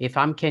 If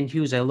I'm Ken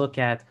Hughes, I look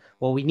at,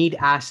 we need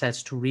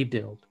assets to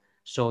rebuild.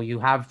 So you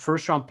have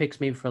first round picks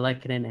maybe for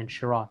Lehkonen and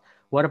Sherrod.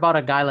 What about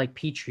a guy like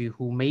Petrie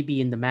who may be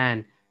in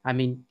demand? I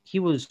mean, he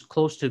was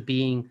close to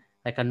being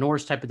like a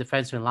Norris type of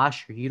defenseman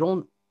last year. You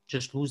don't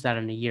just lose that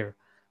in a year.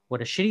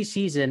 With a shitty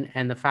season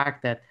and the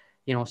fact that,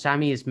 you know,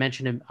 Sammy has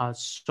mentioned him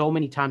so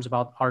many times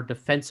about our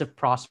defensive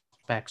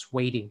prospects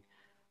waiting.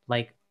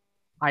 Like,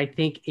 I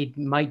think it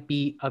might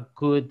be a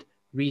good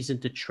reason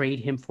to trade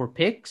him for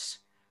picks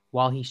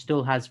while he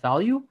still has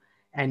value.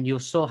 And you'll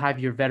still have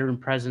your veteran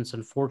presence,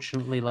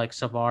 unfortunately, like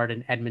Savard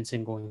and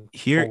Edmondson going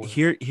forward.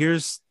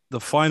 Here's the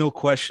final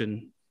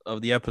question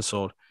of the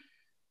episode.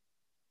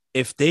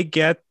 If they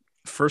get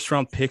first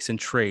round picks in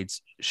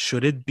trades,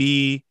 should it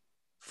be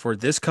for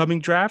this coming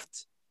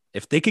draft?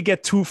 If they could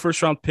get 2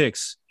 first round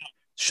picks,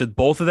 should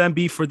both of them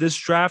be for this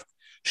draft?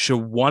 Should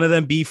one of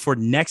them be for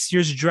next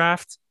year's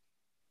draft?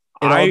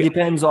 It all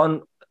depends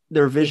on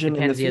their vision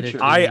in the future.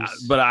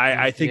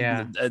 I think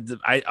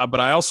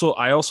I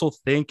also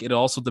think it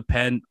also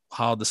depends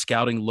how the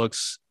scouting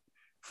looks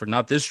for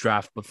not this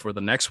draft, but for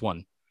the next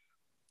one.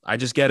 I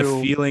just get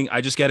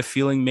a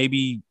feeling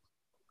maybe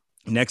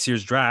next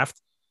year's draft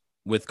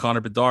with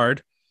Connor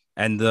Bedard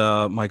and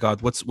my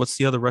God, what's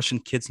the other Russian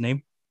kid's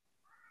name?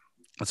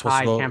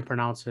 I can't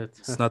pronounce it.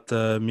 It's not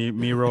the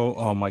Miro.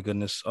 Oh my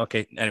goodness.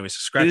 Okay. Anyways,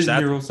 scratch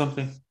that. Miro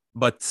something.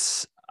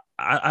 But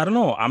I don't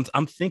know.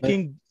 I'm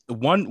thinking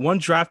one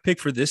draft pick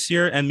for this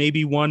year and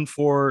maybe one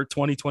for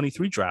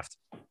 2023 draft.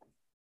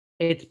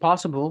 It's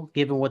possible,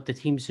 given what the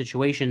team's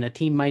situation. The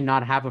team might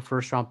not have a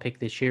first round pick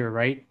this year,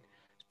 right?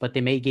 But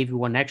they may give you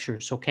one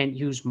extra. So Kent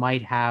Hughes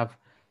might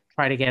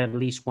try to get at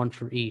least one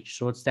for each.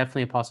 So it's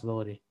definitely a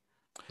possibility.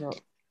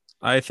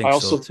 I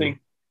also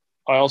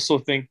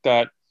think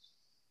that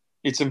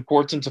it's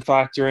important to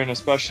factor in,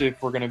 especially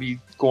if we're going to be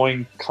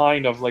going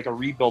kind of like a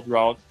rebuild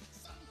route.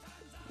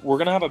 We're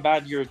going to have a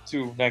bad year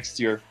too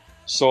next year.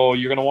 So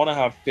you're going to want to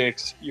have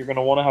picks. You're going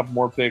to want to have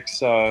more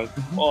picks.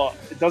 Well,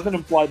 it doesn't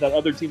imply that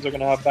other teams are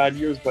going to have bad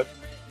years, but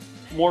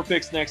more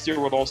picks next year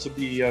would also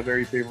be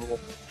very favorable.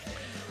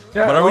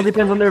 Yeah, but it all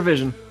depends on their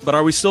vision. But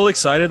are we still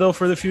excited though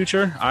for the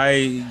future?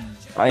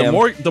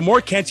 The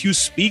more Kent Hughes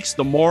speaks,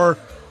 the more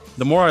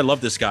I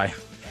love this guy.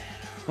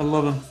 I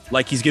love him.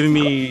 Like he's giving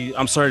me.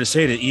 I'm sorry to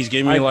say it. He's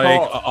giving me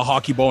a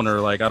hockey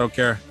boner. Like I don't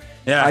care.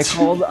 Yeah.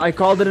 I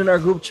called it in our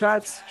group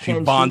chats.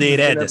 Kent Hughes is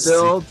gonna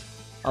build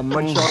a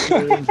Montreal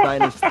Canadiens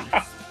dynasty.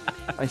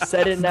 I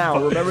said it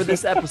now. Remember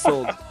this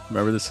episode.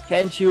 Remember this.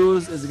 Kent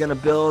Hughes is gonna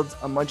build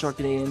a Montreal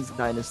Canadiens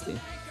dynasty.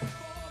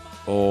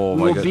 Oh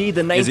my God. Will be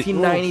the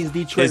 1990s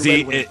Detroit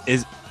Red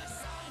Wings.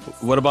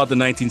 What about the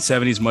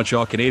 1970s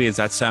Montreal Canadiens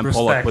that Sam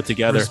Pollock put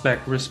together?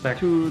 Respect.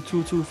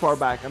 Too far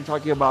back. I'm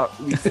talking about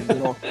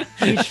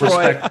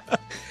Detroit.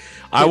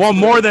 I want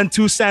more than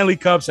 2 Stanley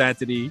Cups,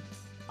 Anthony.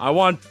 I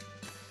want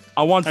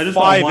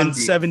 5 in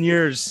 7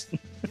 years.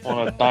 I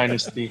want a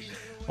dynasty.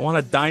 I want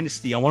a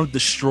dynasty. I want to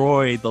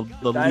destroy the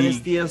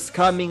dynasty league. Is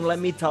coming, let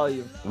me tell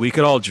you. We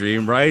could all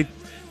dream, right?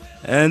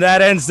 And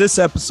that ends this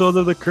episode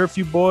of the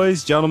Curfew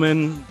Boys.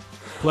 Gentlemen,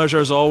 pleasure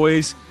as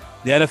always.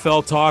 The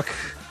NFL talk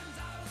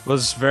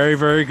was very,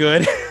 very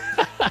good.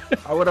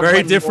 I would have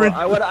very different.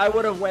 I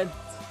would have went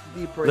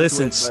deeper.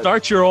 Listen,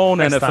 start your own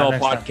NFL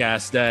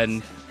podcast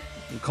then.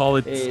 Call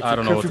it. Hey, I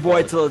don't know. Curfew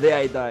Boy till the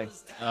day I die.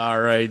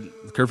 All right,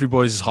 Curfew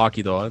Boys is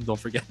hockey though. Don't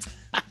forget.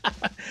 I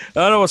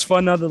don't know. It was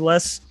fun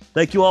nonetheless.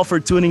 Thank you all for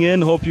tuning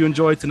in. Hope you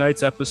enjoyed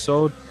tonight's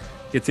episode.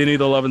 Continue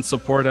the love and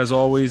support as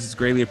always. It's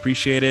greatly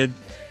appreciated.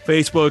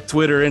 Facebook,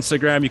 Twitter,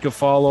 Instagram. You can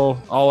follow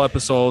all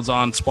episodes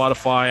on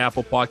Spotify,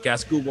 Apple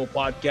Podcasts, Google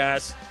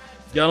Podcasts.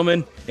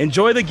 Gentlemen,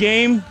 enjoy the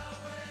game.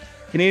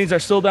 Canadiens are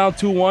still down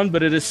 2-1,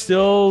 but it is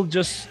still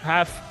just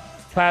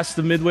half past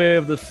the midway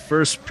of the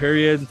first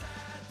period.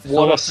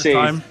 What a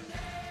save.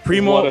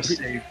 Primo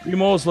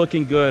is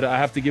looking good. I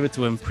have to give it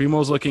to him.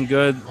 Primo's looking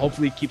good.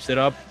 Hopefully he keeps it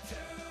up.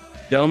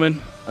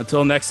 Gentlemen,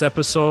 until next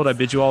episode, I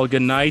bid you all a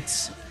good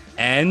night.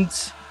 And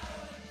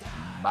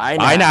bye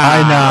now.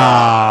 Bye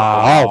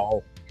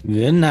now.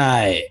 Good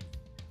night.